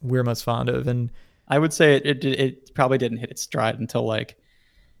that we're most fond of. And I would say it probably didn't hit its stride until like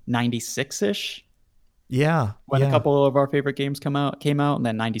 96-ish. Yeah. When a couple of our favorite games came out, and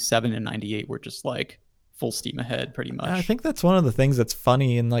then 97 and 98 were just like full steam ahead pretty much. I think that's one of the things that's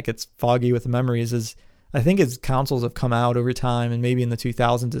funny and like it's foggy with the memories is I think as consoles have come out over time, and maybe in the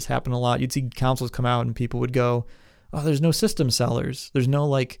 2000s this happened a lot, you'd see consoles come out and people would go, oh, there's no system sellers. There's no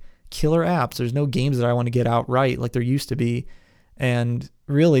like killer apps. There's no games that I want to get outright like there used to be. And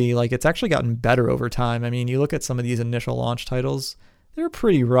really, like it's actually gotten better over time. I mean, you look at some of these initial launch titles, they're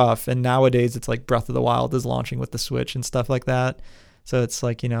pretty rough. And nowadays it's like Breath of the Wild is launching with the Switch and stuff like that. So it's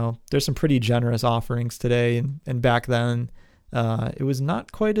like, there's some pretty generous offerings today. And back then, it was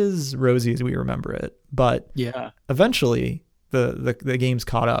not quite as rosy as we remember it, but eventually the games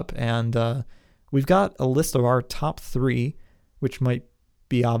caught up, and we've got a list of our top 3, which might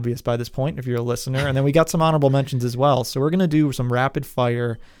be obvious by this point if you're a listener, and then we got some honorable mentions as well. So we're going to do some rapid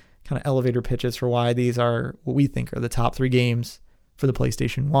fire kind of elevator pitches for why these are what we think are the top 3 games for the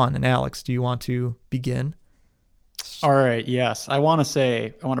PlayStation 1. And Alex, do you want to begin? All right. Yes. I want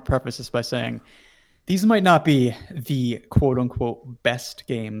to preface this by saying these might not be the quote unquote best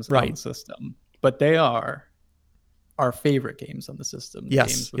games on the system, but they are our favorite games on the system.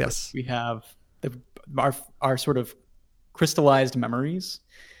 Yes. We have our sort of crystallized memories.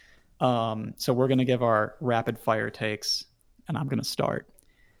 So we're going to give our rapid fire takes, and I'm going to start.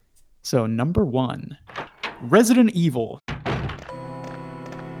 So number 1, Resident Evil.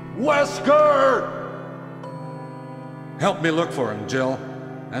 Wesker! Help me look for him, Jill.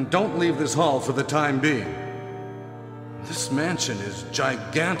 And don't leave this hall for the time being. This mansion is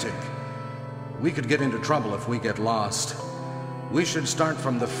gigantic. We could get into trouble if we get lost. We should start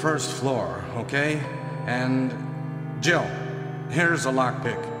from the first floor, okay? And Jill, here's a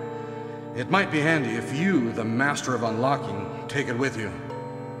lockpick. It might be handy if you, the master of unlocking, take it with you.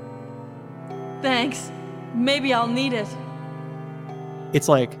 Thanks. Maybe I'll need it. It's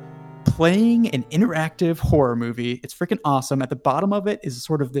like playing an interactive horror movie. It's freaking awesome. At the bottom of it is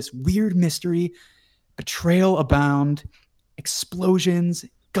sort of this weird mystery, betrayal abound, explosions,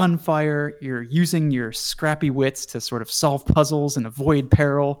 gunfire. You're using your scrappy wits to sort of solve puzzles and avoid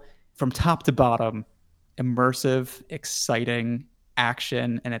peril. From top to bottom, immersive, exciting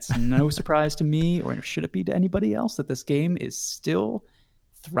action. And it's no surprise to me, or should it be to anybody else, that this game is still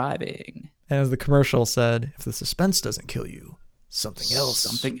thriving. And as the commercial said, if the suspense doesn't kill you,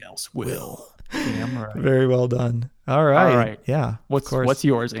 something else will. Damn right. Very well done. All right. Yeah. What's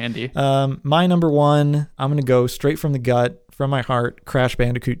yours, Andy? My number 1, I'm going to go straight from the gut, from my heart, Crash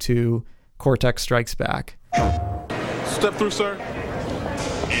Bandicoot 2, Cortex Strikes Back. Step through, sir.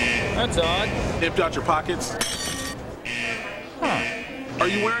 That's odd. Empty out your pockets. Are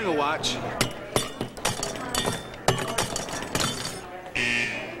you wearing a watch?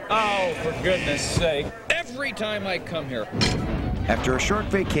 Oh, for goodness sake. Every time I come here. After a short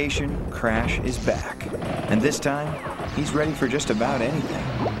vacation, Crash is back. And this time, he's ready for just about anything.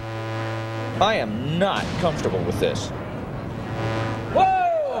 I am not comfortable with this. Whoa!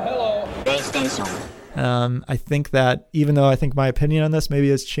 Hello! PlayStation. I think that even though I think my opinion on this maybe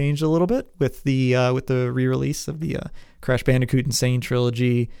has changed a little bit with the re-release of the Crash Bandicoot Insane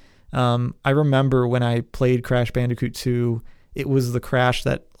Trilogy, I remember when I played Crash Bandicoot 2, it was the Crash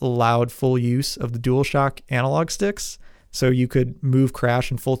that allowed full use of the DualShock analog sticks. So you could move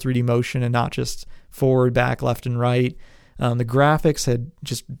Crash in full 3D motion and not just forward, back, left, and right. The graphics had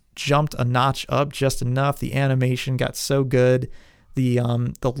just jumped a notch up just enough. The animation got so good. The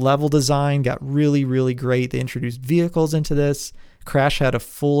level design got really, really great. They introduced vehicles into this. Crash had a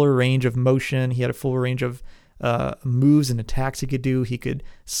fuller range of motion. He had a full range of moves and attacks he could do. He could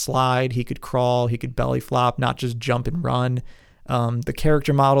slide, he could crawl, he could belly flop, not just jump and run. The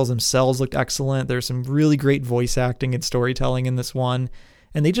character models themselves looked excellent. There's some really great voice acting and storytelling in this one.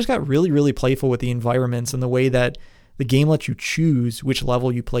 And they just got really, really playful with the environments and the way that the game lets you choose which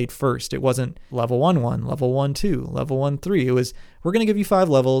level you played first. It wasn't level 1-1, level 1-2, level 1-3. It was, we're going to give you 5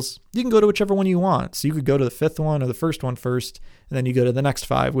 levels. You can go to whichever one you want. So you could go to the 5th one or the first one first, and then you go to the next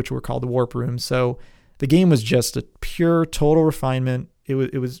 5, which were called the warp rooms. So the game was just a pure, total refinement. It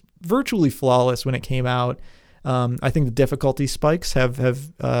was virtually flawless when it came out. I think the difficulty spikes have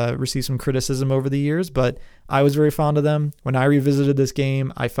received some criticism over the years, but I was very fond of them. When I revisited this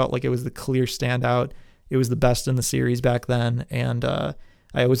game, I felt like it was the clear standout. It was the best in the series back then, and I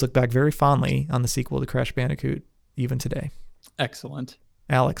always look back very fondly on the sequel to Crash Bandicoot, even today. Excellent.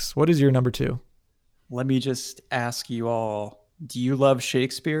 Alex, what is your number 2? Let me just ask you all, do you love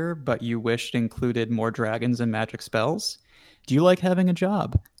Shakespeare, but you wished included more dragons and magic spells? Do you like having a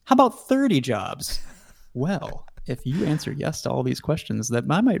job? How about 30 jobs? Well, if you answer yes to all these questions,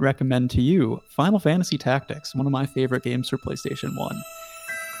 then I might recommend to you Final Fantasy Tactics, one of my favorite games for PlayStation 1.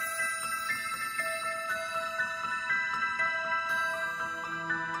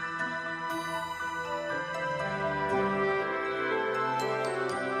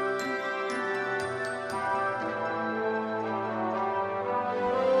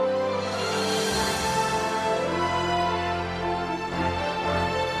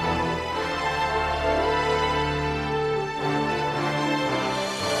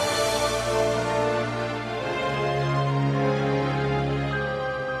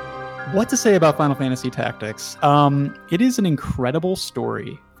 What to say about Final Fantasy Tactics? It is an incredible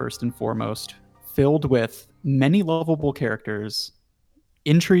story, first and foremost, filled with many lovable characters,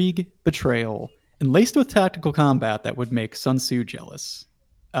 intrigue, betrayal, and laced with tactical combat that would make Sun Tzu jealous.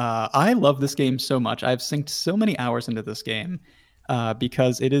 I love this game so much. I've synced so many hours into this game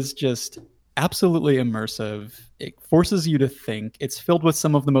because it is just absolutely immersive. It forces you to think. It's filled with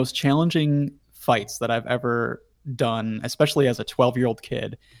some of the most challenging fights that I've ever done, especially as a 12-year-old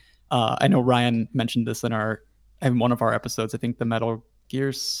kid. I know Ryan mentioned this in one of our episodes. I think the Metal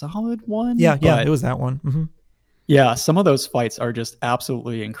Gear Solid one. Yeah, it was that one. Mm-hmm. Yeah, some of those fights are just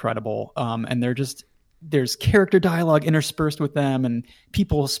absolutely incredible, and there's character dialogue interspersed with them, and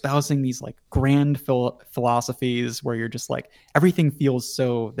people espousing these like grand philosophies where you're just like everything feels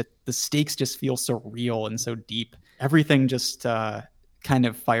so that the stakes just feel so real and so deep. Everything just kind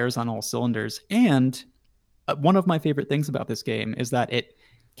of fires on all cylinders. And one of my favorite things about this game is that it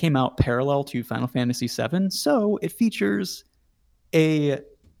came out parallel to Final Fantasy VII, so it features a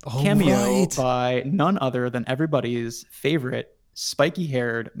cameo by none other than everybody's favorite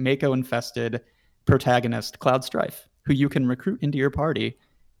spiky-haired, Mako-infested protagonist, Cloud Strife, who you can recruit into your party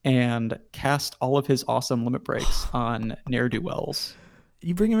and cast all of his awesome limit breaks on ne'er-do-wells.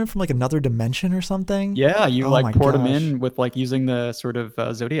 You bring him in from like another dimension or something? Yeah, you port him in with like using the sort of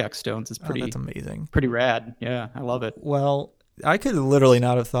Zodiac stones. It's pretty. That's amazing. Pretty rad. Yeah, I love it. Well, I could literally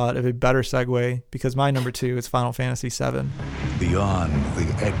not have thought of a better segue because my number 2 is Final Fantasy VII. Beyond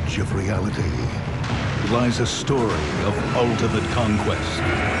the edge of reality lies a story of ultimate conquest,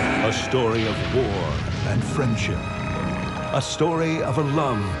 a story of war and friendship, a story of a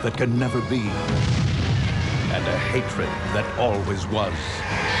love that can never be, and a hatred that always was.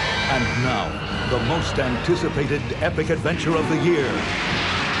 And now, the most anticipated epic adventure of the year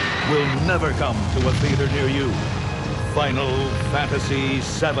will never come to a theater near you. Final Fantasy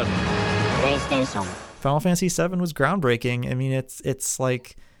VII. PlayStation. Final Fantasy VII was groundbreaking. I mean, it's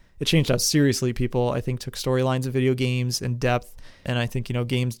like it changed how seriously people, I think, took storylines of video games in depth. And I think,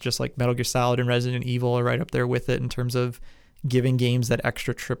 games just like Metal Gear Solid and Resident Evil are right up there with it in terms of giving games that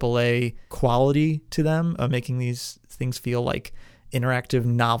extra AAA quality to them, making these things feel like interactive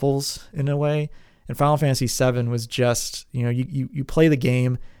novels in a way. And Final Fantasy VII was just, you play the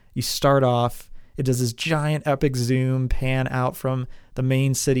game, you start off, it does this giant epic zoom pan out from the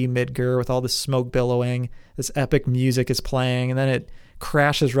main city Midgar with all this smoke billowing. This epic music is playing, and then it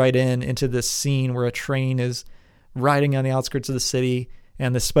crashes right into this scene where a train is riding on the outskirts of the city,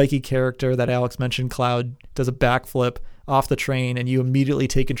 and the spiky character that Alex mentioned, Cloud, does a backflip off the train, and you immediately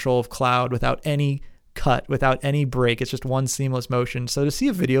take control of Cloud without any cut, without any break. It's just one seamless motion. So to see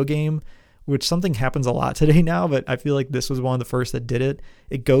a video game, which something happens a lot today now, but I feel like this was one of the first that did it.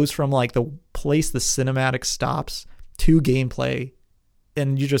 It goes from like the place the cinematic stops to gameplay,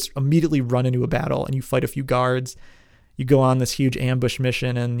 and you just immediately run into a battle and you fight a few guards. You go on this huge ambush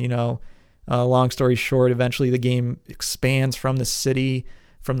mission, and long story short, eventually the game expands from the city,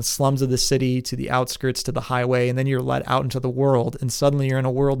 from the slums of the city to the outskirts to the highway, and then you're let out into the world, and suddenly you're in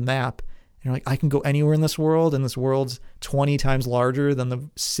a world map. You're like, I can go anywhere in this world, and this world's 20 times larger than the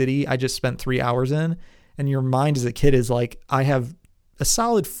city I just spent 3 hours in. And your mind as a kid is like, I have a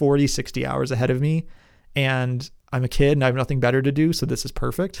solid 40, 60 hours ahead of me, and I'm a kid and I have nothing better to do, so this is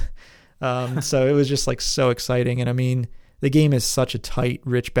perfect. So it was just like so exciting. And I mean, the game is such a tight,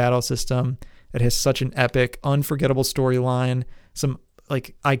 rich battle system. It has such an epic, unforgettable storyline, some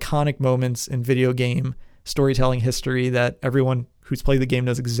like iconic moments in video game storytelling history that everyone who's played the game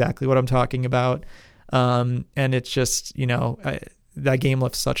knows exactly what I'm talking about. And it's just, that game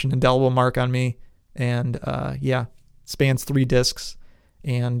left such an indelible mark on me. And spans 3 discs.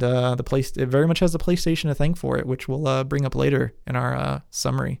 And it very much has the PlayStation to thank for it, which we'll bring up later in our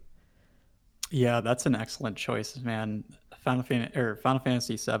summary. Yeah, that's an excellent choice, man. Final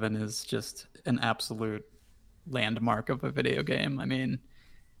Fantasy VII is just an absolute landmark of a video game. I mean,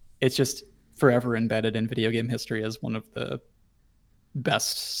 it's just forever embedded in video game history as one of the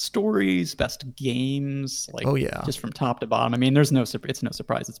best stories, best games. Like, oh yeah, just from top to bottom. I mean, it's no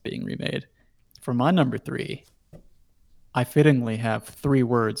surprise it's being remade. For my number 3, I fittingly have 3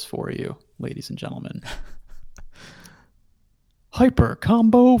 words for you, ladies and gentlemen. Hyper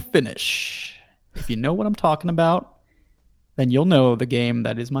Combo Finish. If you know what I'm talking about, then you'll know the game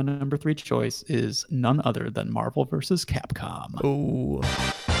that is my number 3 choice is none other than Marvel vs. Capcom. Oh.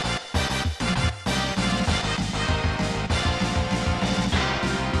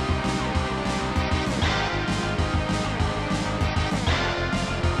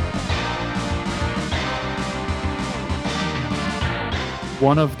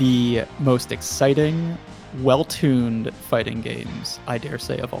 One of the most exciting, well-tuned fighting games, I dare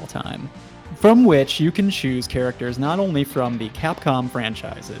say, of all time, from which you can choose characters not only from the Capcom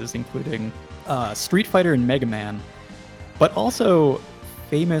franchises, including Street Fighter and Mega Man, but also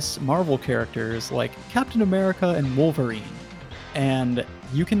famous Marvel characters like Captain America and Wolverine. And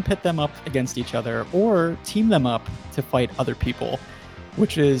you can pit them up against each other or team them up to fight other people,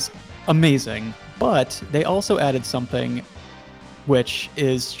 which is amazing. But they also added something which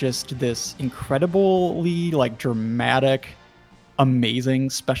is just this incredibly dramatic, amazing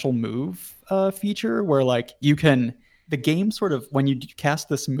special move feature where the game sort of, when you cast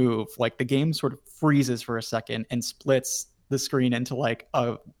this move, the game sort of freezes for a second and splits the screen into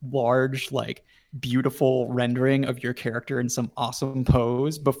a large, beautiful rendering of your character in some awesome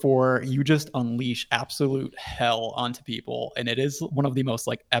pose before you just unleash absolute hell onto people. And it is one of the most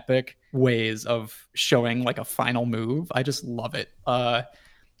epic ways of showing a final move. I just love it.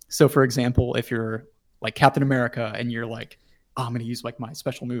 So for example, if you're Captain America and you're I'm going to use my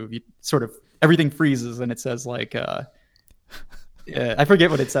special move, you sort of, everything freezes and it says I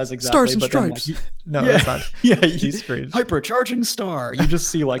forget what it says exactly. Stars and Stripes. No, that's not. Yeah, hypercharging star. You just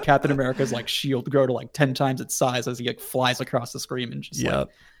see Captain America's shield grow to 10 times its size as he flies across the screen and just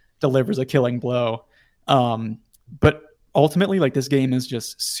delivers a killing blow. But ultimately, this game is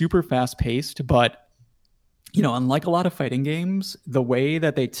just super fast paced. But unlike a lot of fighting games, the way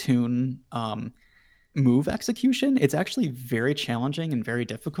that they tune move execution, it's actually very challenging and very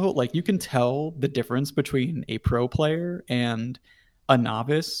difficult. You can tell the difference between a pro player and a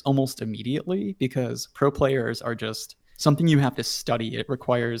novice almost immediately, because pro players are just something you have to study. It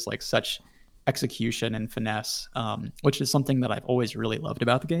requires such execution and finesse, which is something that I've always really loved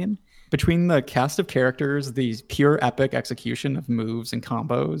about the game. Between the cast of characters, the pure epic execution of moves and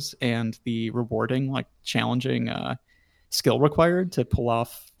combos, and the rewarding, challenging skill required to pull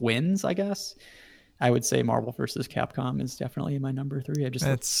off wins, I guess, I would say Marvel vs. Capcom is definitely my number 3. I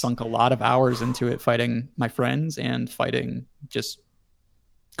just sunk a lot of hours into it, fighting my friends and fighting, just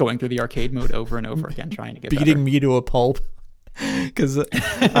going through the arcade mode over and over again, trying to get beating better. Me to a pulp. Because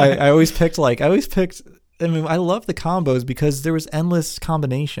I always picked, I love the combos because there was endless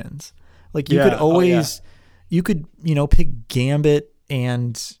combinations. You could always, you could, pick Gambit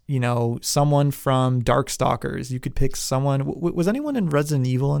and, someone from Darkstalkers. You could pick someone. Was anyone in Resident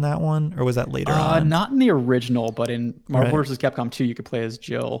Evil in that one? Or was that later on? Not in the original, but in Marvel vs. Capcom 2, you could play as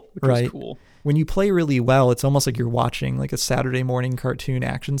Jill, which was cool. When you play really well, it's almost like you're watching a Saturday morning cartoon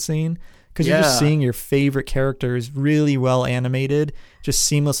action scene. Because you're just seeing your favorite characters really well animated,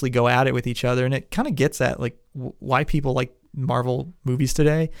 just seamlessly go at it with each other. And it kind of gets at why people like Marvel movies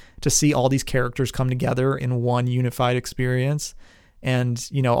today, to see all these characters come together in one unified experience. And,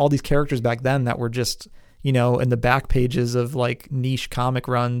 all these characters back then that were just, in the back pages of niche comic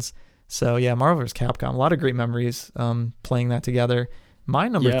runs. So yeah, Marvel vs. Capcom, a lot of great memories playing that together. My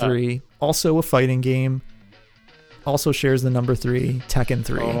number 3, also a fighting game, also shares the number 3, Tekken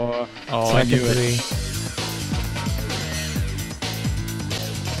 3. Tekken I knew 3. It.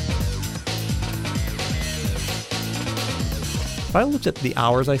 If I looked at the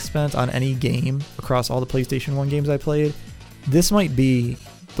hours I spent on any game across all the PlayStation 1 games I played, this might be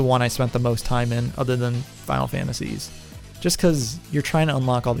the one I spent the most time in, other than Final Fantasies. Just because you're trying to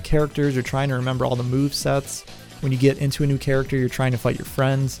unlock all the characters, you're trying to remember all the move sets, When you get into a new character, you're trying to fight your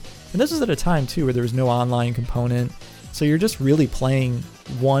friends. And this was at a time, too, where there was no online component. So you're just really playing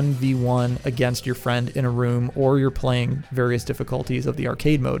 1v1 against your friend in a room, or you're playing various difficulties of the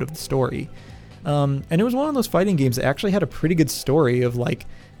arcade mode of the story. And it was one of those fighting games that actually had a pretty good story of, like,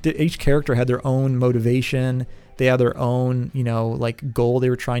 each character had their own motivation. They had their own, like, goal they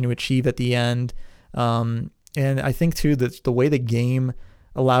were trying to achieve at the end. And I think, too, that the way the game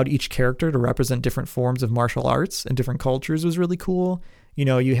allowed each character to represent different forms of martial arts and different cultures was really cool.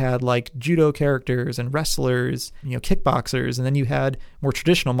 You had like judo characters and wrestlers, kickboxers, and then you had more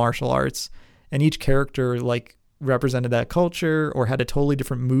traditional martial arts, and each character like represented that culture or had a totally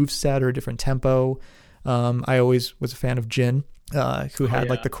different move set or a different tempo. I always was a fan of Jin, who had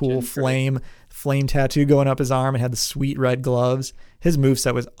like the cool flame tattoo going up his arm and had the sweet red gloves. His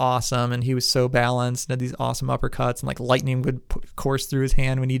moveset was awesome, and he was so balanced and had these awesome uppercuts, and like lightning would course through his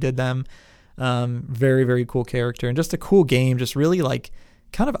hand when he did them. Very, very cool character, and just a cool game, just really like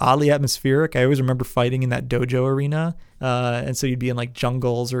kind of oddly atmospheric. I always remember fighting in that dojo arena, and so you'd be in like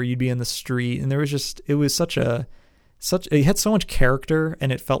jungles or you'd be in the street, and it had so much character,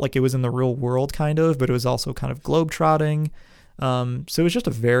 and it felt like it was in the real world kind of, but it was also kind of globetrotting. So it was just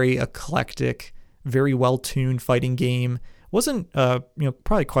a very eclectic, very well-tuned fighting game. Wasn't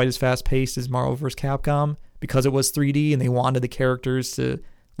probably quite as fast-paced as Marvel vs. Capcom because it was 3D and they wanted the characters to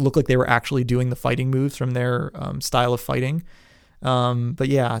look like they were actually doing the fighting moves from their style of fighting. But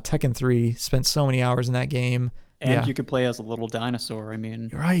yeah, Tekken 3 spent so many hours in that game. And you could play as a little dinosaur. I mean,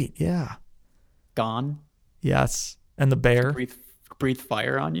 right? Yeah. Gon. Yes, and the bear breathe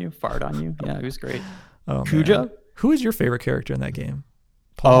fire on you, fart on you. Yeah, it was great. Oh, Kuja. Man. Who is your favorite character in that game?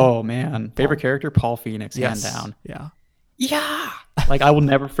 Paul? Oh man, favorite character Paul Phoenix, hands down. Yeah. Yeah. Like I will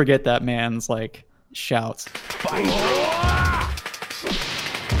never forget that man's like shouts.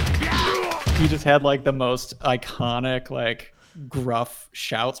 He just had like the most iconic like gruff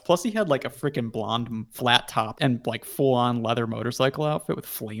shouts. Plus he had like a freaking blonde flat top and like full on leather motorcycle outfit with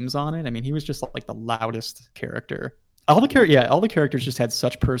flames on it. I mean, he was just like the loudest character. All the characters just had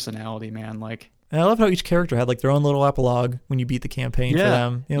such personality, man. Like, and I love how each character had like their own little epilogue when you beat the campaign for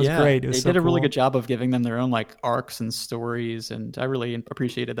them. It was great. They did a really good job of giving them their own like arcs and stories, and I really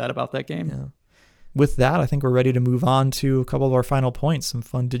appreciated that about that game. Yeah. With that, I think we're ready to move on to a couple of our final points, some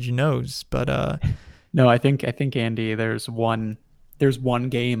fun did you knows. But no, I think Andy, there's one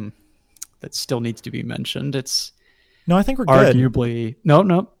game that still needs to be mentioned. I think we're arguably good.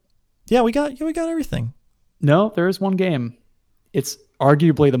 No. Yeah, we got everything. No, there is one game. It's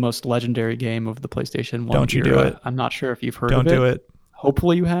arguably the most legendary game of the PlayStation 1 Don't you era. do it. I'm not sure if you've heard of it. Don't do it.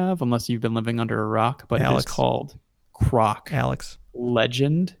 Hopefully you have, unless you've been living under a rock. But Alex. It is called Croc. Alex.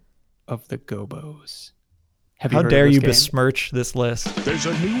 Legend of the Gobos. Have you How heard dare of this you game? besmirch this list? There's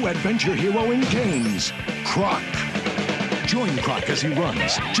a new adventure hero in games, Croc. Join Croc as he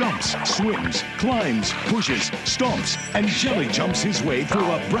runs, jumps, swims, climbs, pushes, stomps, and jelly jumps his way through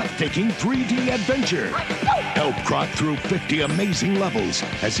a breathtaking 3D adventure. Help Croc through 50 amazing levels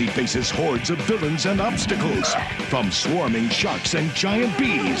as he faces hordes of villains and obstacles, from swarming sharks and giant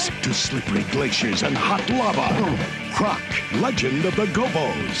bees to slippery glaciers and hot lava. Croc, Legend of the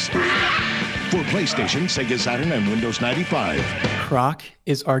Gobos. For PlayStation, Sega Saturn, and Windows 95. Croc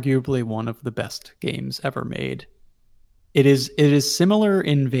is arguably one of the best games ever made. It is similar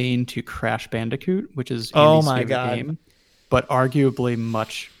in vein to Crash Bandicoot, which is Andy's favorite game, but arguably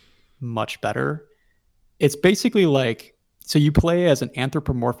much, much better. It's basically like, so you play as an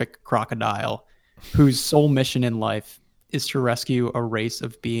anthropomorphic crocodile whose sole mission in life is to rescue a race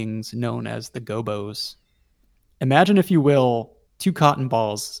of beings known as the Gobos. Imagine, if you will, two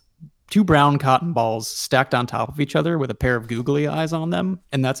brown cotton balls stacked on top of each other with a pair of googly eyes on them,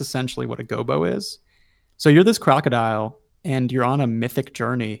 and that's essentially what a Gobo is. So you're this crocodile, and you're on a mythic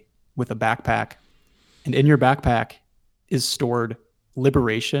journey with a backpack. And in your backpack is stored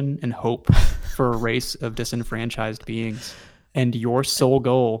liberation and hope for a race of disenfranchised beings. And your sole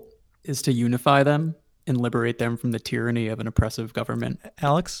goal is to unify them and liberate them from the tyranny of an oppressive government.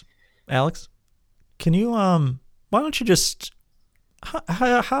 Alex, can you, why don't you just,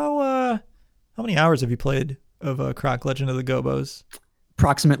 how many hours have you played of Croc Legend of the Gobos?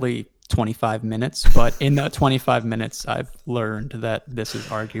 Approximately 25 minutes, but in that 25 minutes I've learned that this is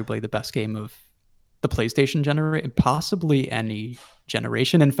arguably the best game of the PlayStation generation, possibly any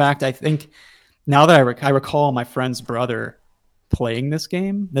generation. In fact, I think now that I recall my friend's brother playing this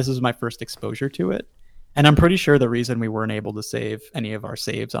game, this is my first exposure to it, and I'm pretty sure the reason we weren't able to save any of our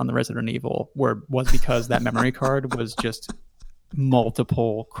saves on the Resident Evil was because that memory card was just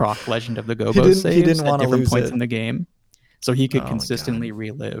multiple Croc Legend of the Gobos saves he didn't at want to different lose points it in the game, so he could consistently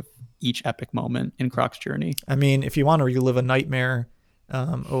relive each epic moment in Croc's journey. I mean, if you want to relive a nightmare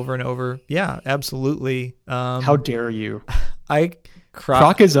over and over, yeah, absolutely. How dare you?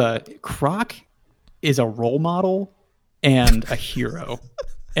 Croc is a role model and a hero.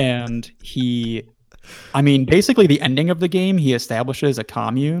 And basically the ending of the game, he establishes a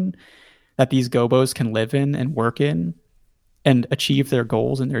commune that these gobos can live in and work in and achieve their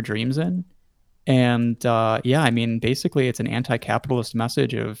goals and their dreams in. And basically it's an anti-capitalist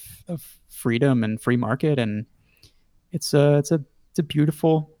message of freedom and free market, and it's a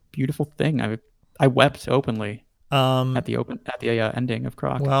beautiful, beautiful thing. I wept openly at the ending of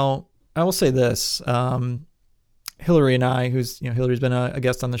Croc. Well, I will say this: Hillary and I, Hillary's been a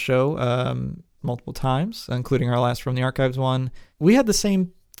guest on the show multiple times, including our last From the Archives one. We had the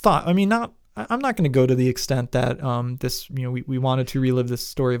same thought. I mean, I'm not going to go to the extent that we wanted to relive this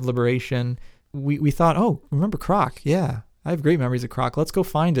story of liberation. We thought, oh, remember Croc? Yeah, I have great memories of Croc. Let's go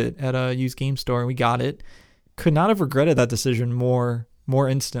find it at a used game store, and we got it. Could not have regretted that decision more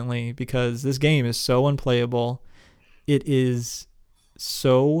instantly, because this game is so unplayable. It is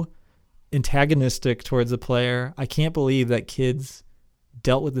so antagonistic towards the player. I can't believe that kids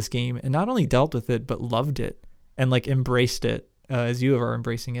dealt with this game, and not only dealt with it, but loved it and like embraced it, as you are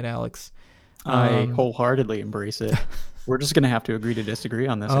embracing it, Alex. I wholeheartedly embrace it. We're just going to have to agree to disagree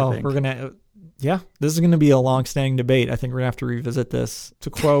on this, I think. This is going to be a long-standing debate. I think we're going to have to revisit this. To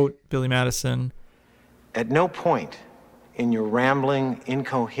quote Billy Madison, "At no point in your rambling,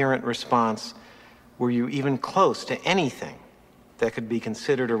 incoherent response were you even close to anything that could be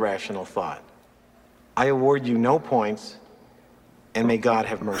considered a rational thought. I award you no points, and may God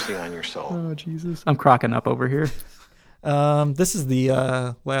have mercy on your soul." Oh, Jesus. I'm crocking up over here. This is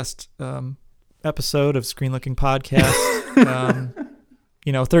the last episode of Screen Looking Podcast.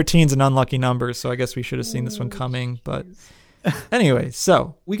 13's an unlucky number, so I guess we should have seen this one coming. But anyway,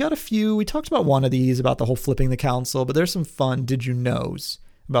 so we talked about one of these, about the whole flipping the console, but there's some fun did you knows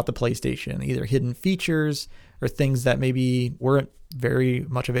about the PlayStation, either hidden features or things that maybe weren't very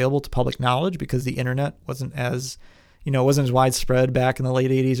much available to public knowledge because the internet wasn't as widespread back in the late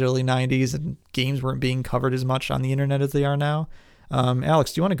 80s, early 90s, and games weren't being covered as much on the internet as they are now.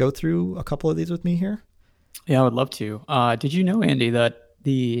 Alex, do you want to go through a couple of these with me here? Yeah, I would love to. Did you know, Andy, that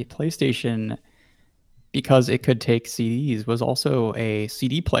the PlayStation, because it could take CDs, was also a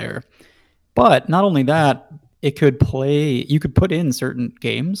CD player? But not only that, you could put in certain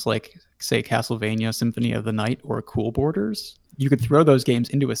games like, say, Castlevania Symphony of the Night or Cool Borders. You could throw those games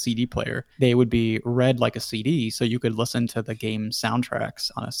into a CD player. They would be read like a CD, so you could listen to the game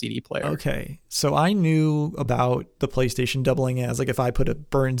soundtracks on a CD player. Okay, so I knew about the PlayStation doubling as, like, if I put a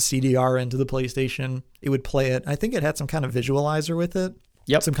burned CDR into the PlayStation, it would play it. I think it had some kind of visualizer with it.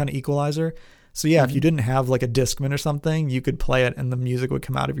 Yep. Some kind of equalizer. So yeah, if you didn't have like a Discman or something, you could play it and the music would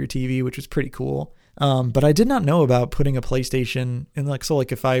come out of your TV, which was pretty cool. But I did not know about putting a PlayStation in,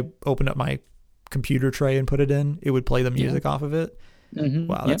 if I opened up my computer tray and put it in, it would play the music off of it. Mm-hmm.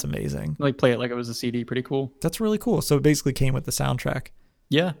 Wow, that's amazing. Like play it like it was a CD. Pretty cool. That's really cool. So it basically came with the soundtrack.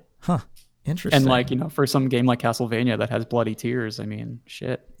 Yeah. Huh. Interesting. And for some game like Castlevania that has bloody tears, I mean,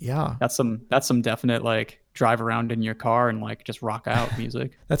 shit. Yeah. That's some definite drive around in your car and just rock out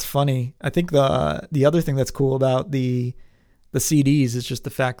music. That's funny. I think the other thing that's cool about the CDs is just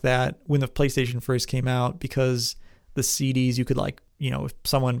the fact that when the PlayStation first came out, because the CDs you could if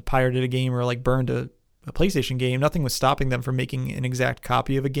someone pirated a game or burned a PlayStation game, nothing was stopping them from making an exact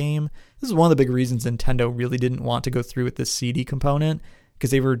copy of a game. This is one of the big reasons Nintendo really didn't want to go through with this CD component, because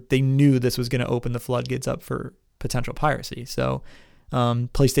they knew this was going to open the floodgates up for potential piracy. So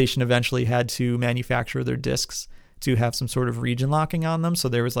PlayStation eventually had to manufacture their discs to have some sort of region locking on them. So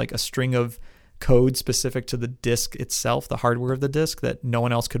there was a string of code specific to the disc itself, the hardware of the disc, that no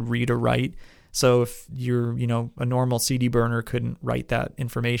one else could read or write. So if you're, a normal CD burner couldn't write that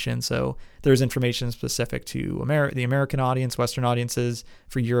information. So there's information specific to the American audience, Western audiences,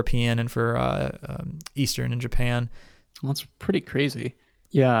 for European, and for Eastern and Japan. Well, that's pretty crazy.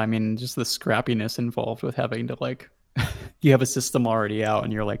 Yeah, I mean, just the scrappiness involved with having to you have a system already out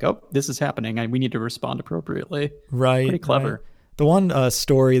and you're like, oh, this is happening and we need to respond appropriately. Right. Pretty clever. Right. The one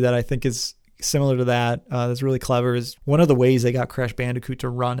story that I think is similar to that, that's really clever, is one of the ways they got Crash Bandicoot to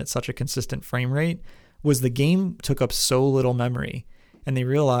run at such a consistent frame rate was the game took up so little memory, and they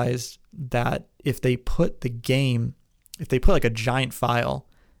realized that if they put a giant file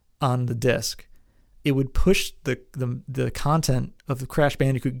on the disc, it would push the content of the Crash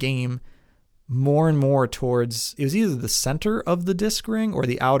Bandicoot game more and more towards, it was either the center of the disc ring or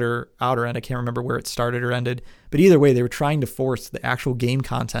the outer end. I can't remember where it started or ended, but either way, they were trying to force the actual game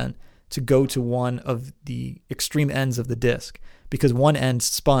content to go to one of the extreme ends of the disc, because one end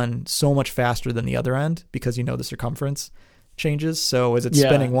spun so much faster than the other end because, the circumference changes. So as it's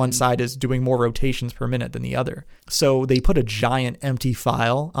spinning, one side is doing more rotations per minute than the other. So they put a giant empty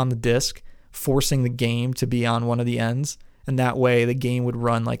file on the disc, forcing the game to be on one of the ends. And that way the game would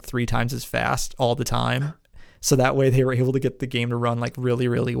run like 3 times as fast all the time. So that way they were able to get the game to run like really,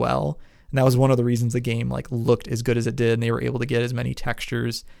 really well. And that was one of the reasons the game like looked as good as it did. And they were able to get as many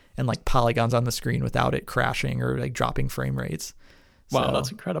textures and like polygons on the screen without it crashing or like dropping frame rates. Wow, So,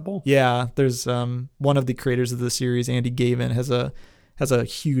 that's incredible. yeah, there's one of the creators of the series, Andy Gavin, has a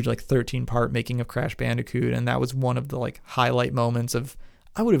huge like 13-part making of Crash Bandicoot, and that was one of the like highlight moments of,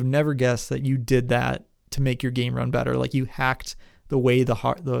 I would have never guessed that you did that to make your game run better. Like you hacked the way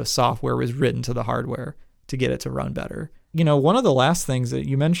the software was written to the hardware to get it to run better. One of the last things that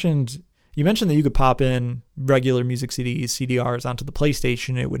you mentioned that you could pop in regular music CDs, CDRs onto the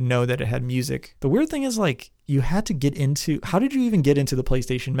PlayStation, it would know that it had music. The weird thing is, like, you had to get into, how did you even get into the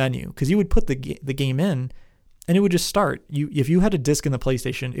PlayStation menu? Because you would put the game in and it would just start. If you had a disc in the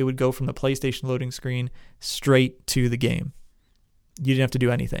PlayStation, it would go from the PlayStation loading screen straight to the game. You didn't have to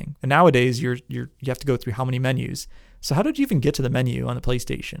do anything. And nowadays you have to go through how many menus. So how did you even get to the menu on the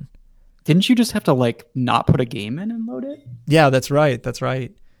PlayStation? Didn't you just have to like not put a game in and load it? Yeah, that's right.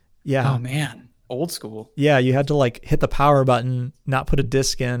 Yeah. Oh man, old school. Yeah, you had to like hit the power button, not put a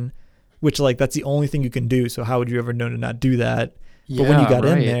disc in, which like that's the only thing you can do. So how would you ever know to not do that? But when you got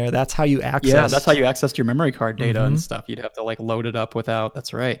in there, that's how you access. Yeah, that's how you accessed your memory card data and stuff. You'd have to like load it up without.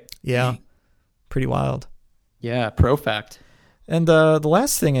 That's right. Yeah, pretty wild. Yeah, pro fact. And the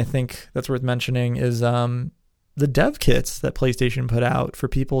last thing I think that's worth mentioning is the dev kits that PlayStation put out for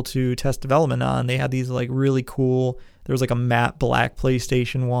people to test development on. They had these like really cool. There was like a matte black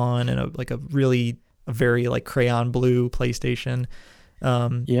PlayStation 1 and a very like crayon blue PlayStation.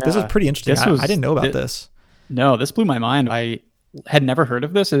 This was pretty interesting. I didn't know about this. No, this blew my mind. I had never heard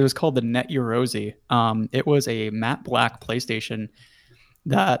of this. It was called the Net Yaroze. It was a matte black PlayStation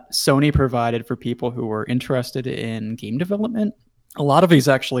that Sony provided for people who were interested in game development. A lot of these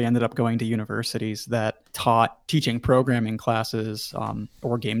actually ended up going to universities that taught teaching programming classes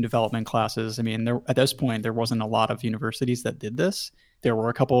or game development classes. I mean, at this point, there wasn't a lot of universities that did this. There were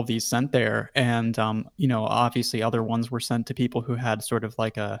a couple of these sent there. And, obviously other ones were sent to people who had sort of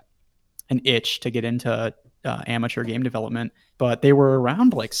like an itch to get into amateur game development. But they were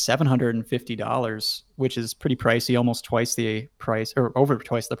around like $750, which is pretty pricey, almost twice the price or over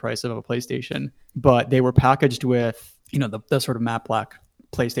twice the price of a PlayStation. But they were packaged with the sort of matte black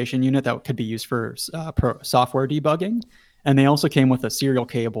PlayStation unit that could be used for software debugging. And they also came with a serial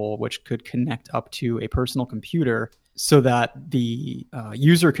cable, which could connect up to a personal computer so that the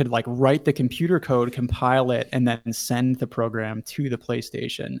user could like write the computer code, compile it, and then send the program to the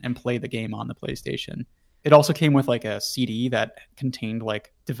PlayStation and play the game on the PlayStation. It also came with like a CD that contained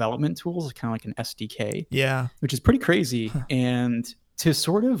like development tools, kind of like an SDK. Yeah. Which is pretty crazy. And to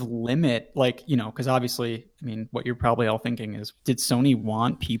sort of limit, like, because obviously, I mean, what you're probably all thinking is, did Sony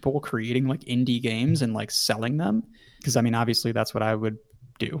want people creating like indie games and like selling them? Because I mean, obviously that's what I would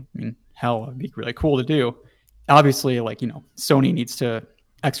do. I mean, hell, it'd be really cool to do. Obviously, like, Sony needs to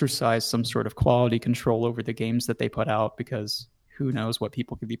exercise some sort of quality control over the games that they put out, because who knows what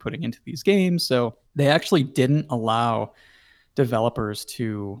people could be putting into these games. So they actually didn't allow developers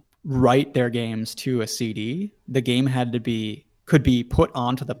to write their games to a CD. The game could be put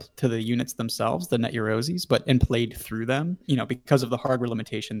onto the units themselves, the Net Yarozes, and played through them. Because of the hardware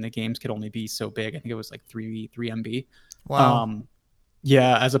limitation, the games could only be so big. I think it was like 3 MB. Wow.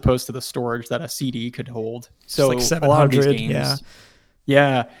 As opposed to the storage that a CD could hold. So like 700, a lot of these games,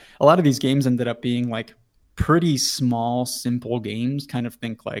 a lot of these games ended up being like pretty small, simple games. Kind of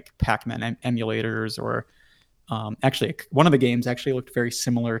think like Pac-Man emulators, or actually one of the games actually looked very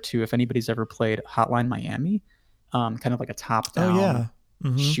similar to, if anybody's ever played Hotline Miami. Kind of like a top-down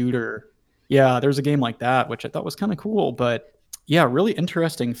shooter. Yeah, there's a game like that, which I thought was kind of cool. But yeah, really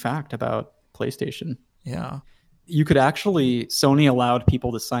interesting fact about PlayStation. Yeah. You could actually, Sony allowed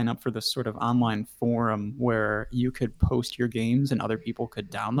people to sign up for this sort of online forum where you could post your games and other people could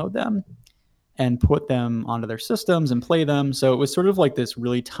download them and put them onto their systems and play them. So it was sort of like this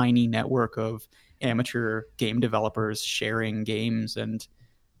really tiny network of amateur game developers sharing games and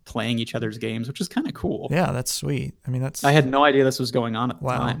playing each other's games, which is kind of cool. Yeah, that's sweet. I mean, I had no idea this was going on at the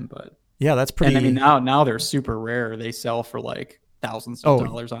time, but yeah, that's pretty. And I mean, now they're super rare. They sell for like thousands of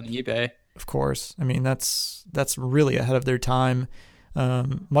dollars on eBay. Of course. I mean, that's really ahead of their time.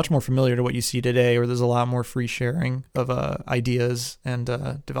 Much more familiar to what you see today, where there's a lot more free sharing of ideas and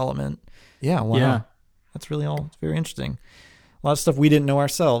development. Yeah. Wow. Yeah. That's really all. It's very interesting. a lot of stuff we didn't know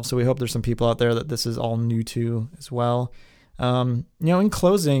ourselves. So we hope there's some people out there that this is all new to as well. In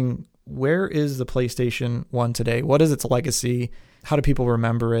closing, where is the PlayStation 1 today? What is its legacy? How do people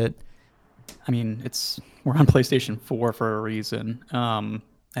remember it? I mean, we're on PlayStation 4 for a reason.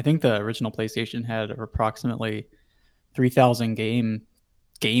 I think the original PlayStation had approximately 3,000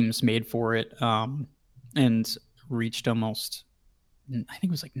 games made for it, and reached almost, I think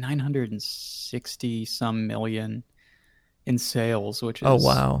it was like 960 some million in sales, which is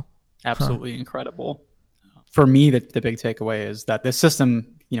absolutely incredible. For me, the big takeaway is that this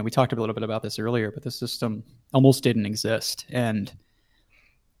system, we talked a little bit about this earlier, but the system almost didn't exist. And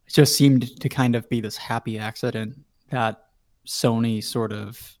it just seemed to kind of be this happy accident that Sony sort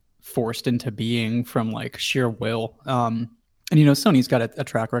of forced into being from like sheer will. And Sony's got a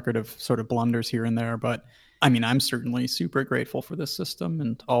track record of sort of blunders here and there, but I mean, I'm certainly super grateful for this system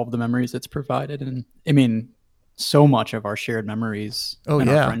and all of the memories it's provided. And I mean, so much of our shared memories and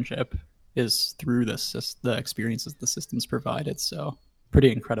our friendship is through the experiences the system's provided. So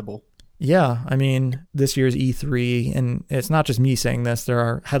pretty incredible. Yeah. I mean, this year's E3, and it's not just me saying this, there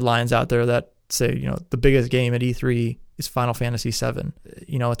are headlines out there that say, the biggest game at E3 is Final Fantasy VII.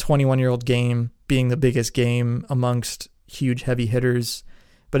 A 21-year-old game being the biggest game amongst huge heavy hitters.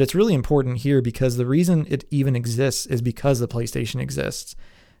 But it's really important here because the reason it even exists is because the PlayStation exists.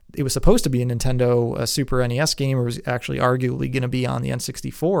 It was supposed to be a Nintendo Super NES game, or was actually arguably going to be on the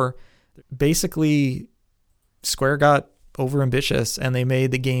N64. Basically, Square got overambitious and they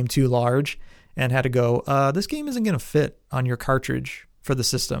made the game too large and had to go, this game isn't going to fit on your cartridge for the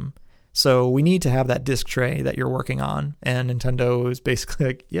system. So we need to have that disc tray that you're working on. And Nintendo is basically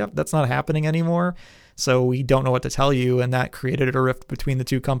like, yep, that's not happening anymore. So we don't know what to tell you. And that created a rift between the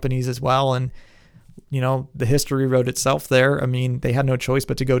two companies as well. And, the history wrote itself there. I mean, they had no choice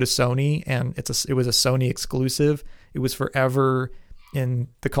but to go to Sony, and it was a Sony exclusive. It was forever in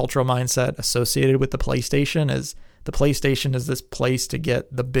the cultural mindset associated with the PlayStation, as the PlayStation is this place to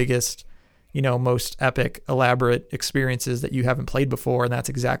get the biggest, most epic, elaborate experiences that you haven't played before. And that's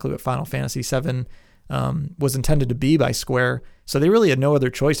exactly what Final Fantasy VII was intended to be by Square. So they really had no other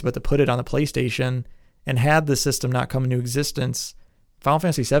choice but to put it on the PlayStation. And had the system not come into existence, Final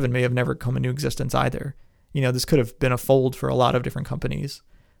Fantasy VII may have never come into existence either. This could have been a fold for a lot of different companies.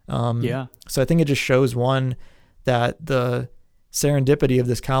 So I think it just shows, one, that the serendipity of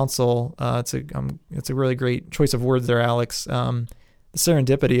this console, it's a really great choice of words there, Alex. The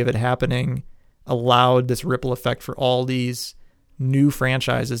serendipity of it happening allowed this ripple effect for all these new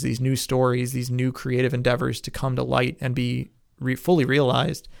franchises, these new stories, these new creative endeavors to come to light and be fully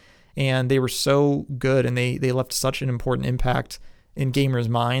realized. And they were so good, and they left such an important impact in gamers'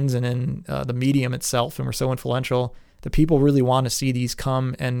 minds and in the medium itself, and were so influential that people really want to see these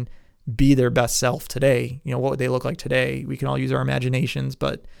come and be their best self today. What would they look like today? We can all use our imaginations,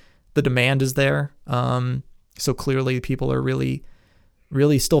 but the demand is there. So clearly people are really,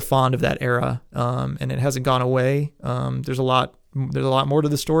 really still fond of that era, and it hasn't gone away. There's a lot more to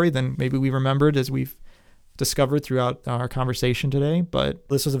the story than maybe we remembered, as we've discovered throughout our conversation today. But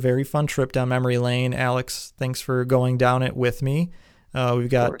this was a very fun trip down memory lane. Alex, thanks for going down it with me. We've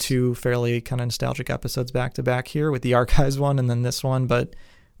got two fairly kind of nostalgic episodes back to back here, with the Archives one and then this one, but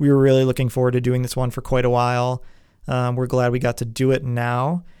we were really looking forward to doing this one for quite a while. We're glad we got to do it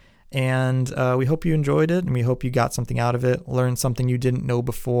now, and we hope you enjoyed it, and we hope you got something out of it, learned something you didn't know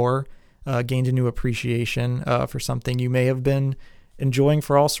before, gained a new appreciation for something you may have been enjoying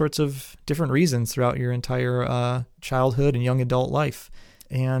for all sorts of different reasons throughout your entire childhood and young adult life.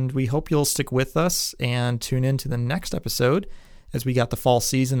 And we hope you'll stick with us and tune in to the next episode, as we got the fall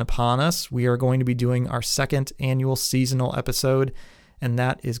season upon us. We are going to be doing our second annual seasonal episode, and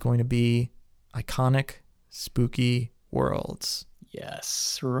that is going to be Iconic Spooky Worlds.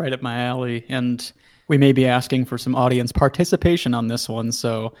 Yes, right up my alley. And we may be asking for some audience participation on this one,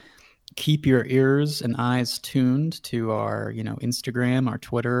 so keep your ears and eyes tuned to our, Instagram, our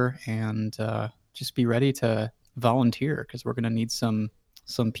Twitter, and just be ready to volunteer, because we're going to need some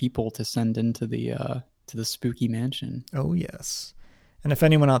people to send into the spooky mansion. Oh yes. And if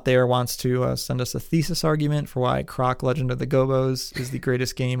anyone out there wants to send us a thesis argument for why Croc Legend of the Gobos is the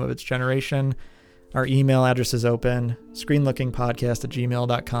greatest game of its generation, our email address is open,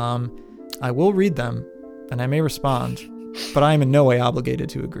 screenlookingpodcast@gmail.com. I will read them, and I may respond, but I am in no way obligated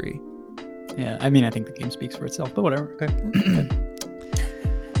to agree. Yeah, I mean, I think the game speaks for itself, but whatever. Okay.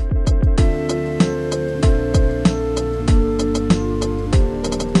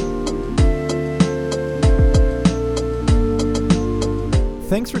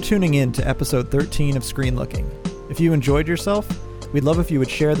 Thanks for tuning in to episode 13 of Screen Looking. If you enjoyed yourself, we'd love if you would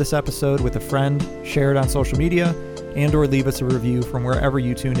share this episode with a friend, share it on social media, and or leave us a review from wherever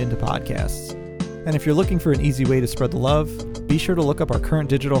you tune into podcasts. And if you're looking for an easy way to spread the love, be sure to look up our current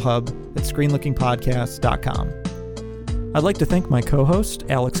digital hub at screenlookingpodcast.com. I'd like to thank my co-host,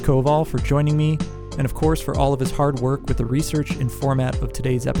 Alex Koval, for joining me, and of course for all of his hard work with the research and format of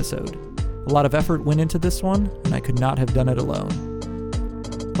today's episode. A lot of effort went into this one, and I could not have done it alone.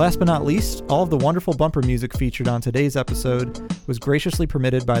 Last but not least, all of the wonderful bumper music featured on today's episode was graciously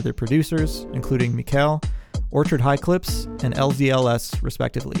permitted by their producers, including Mikkel, Orchard High Clips, and LZLS,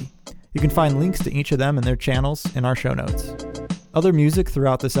 respectively. You can find links to each of them and their channels in our show notes. Other music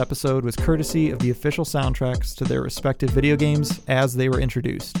throughout this episode was courtesy of the official soundtracks to their respective video games as they were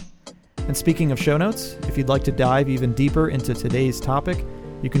introduced. And speaking of show notes, if you'd like to dive even deeper into today's topic,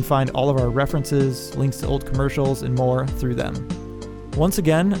 you can find all of our references, links to old commercials, and more through them. Once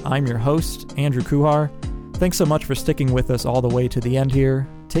again, I'm your host, Andrew Kuhar. Thanks so much for sticking with us all the way to the end here.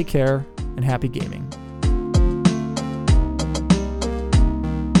 Take care, and happy gaming.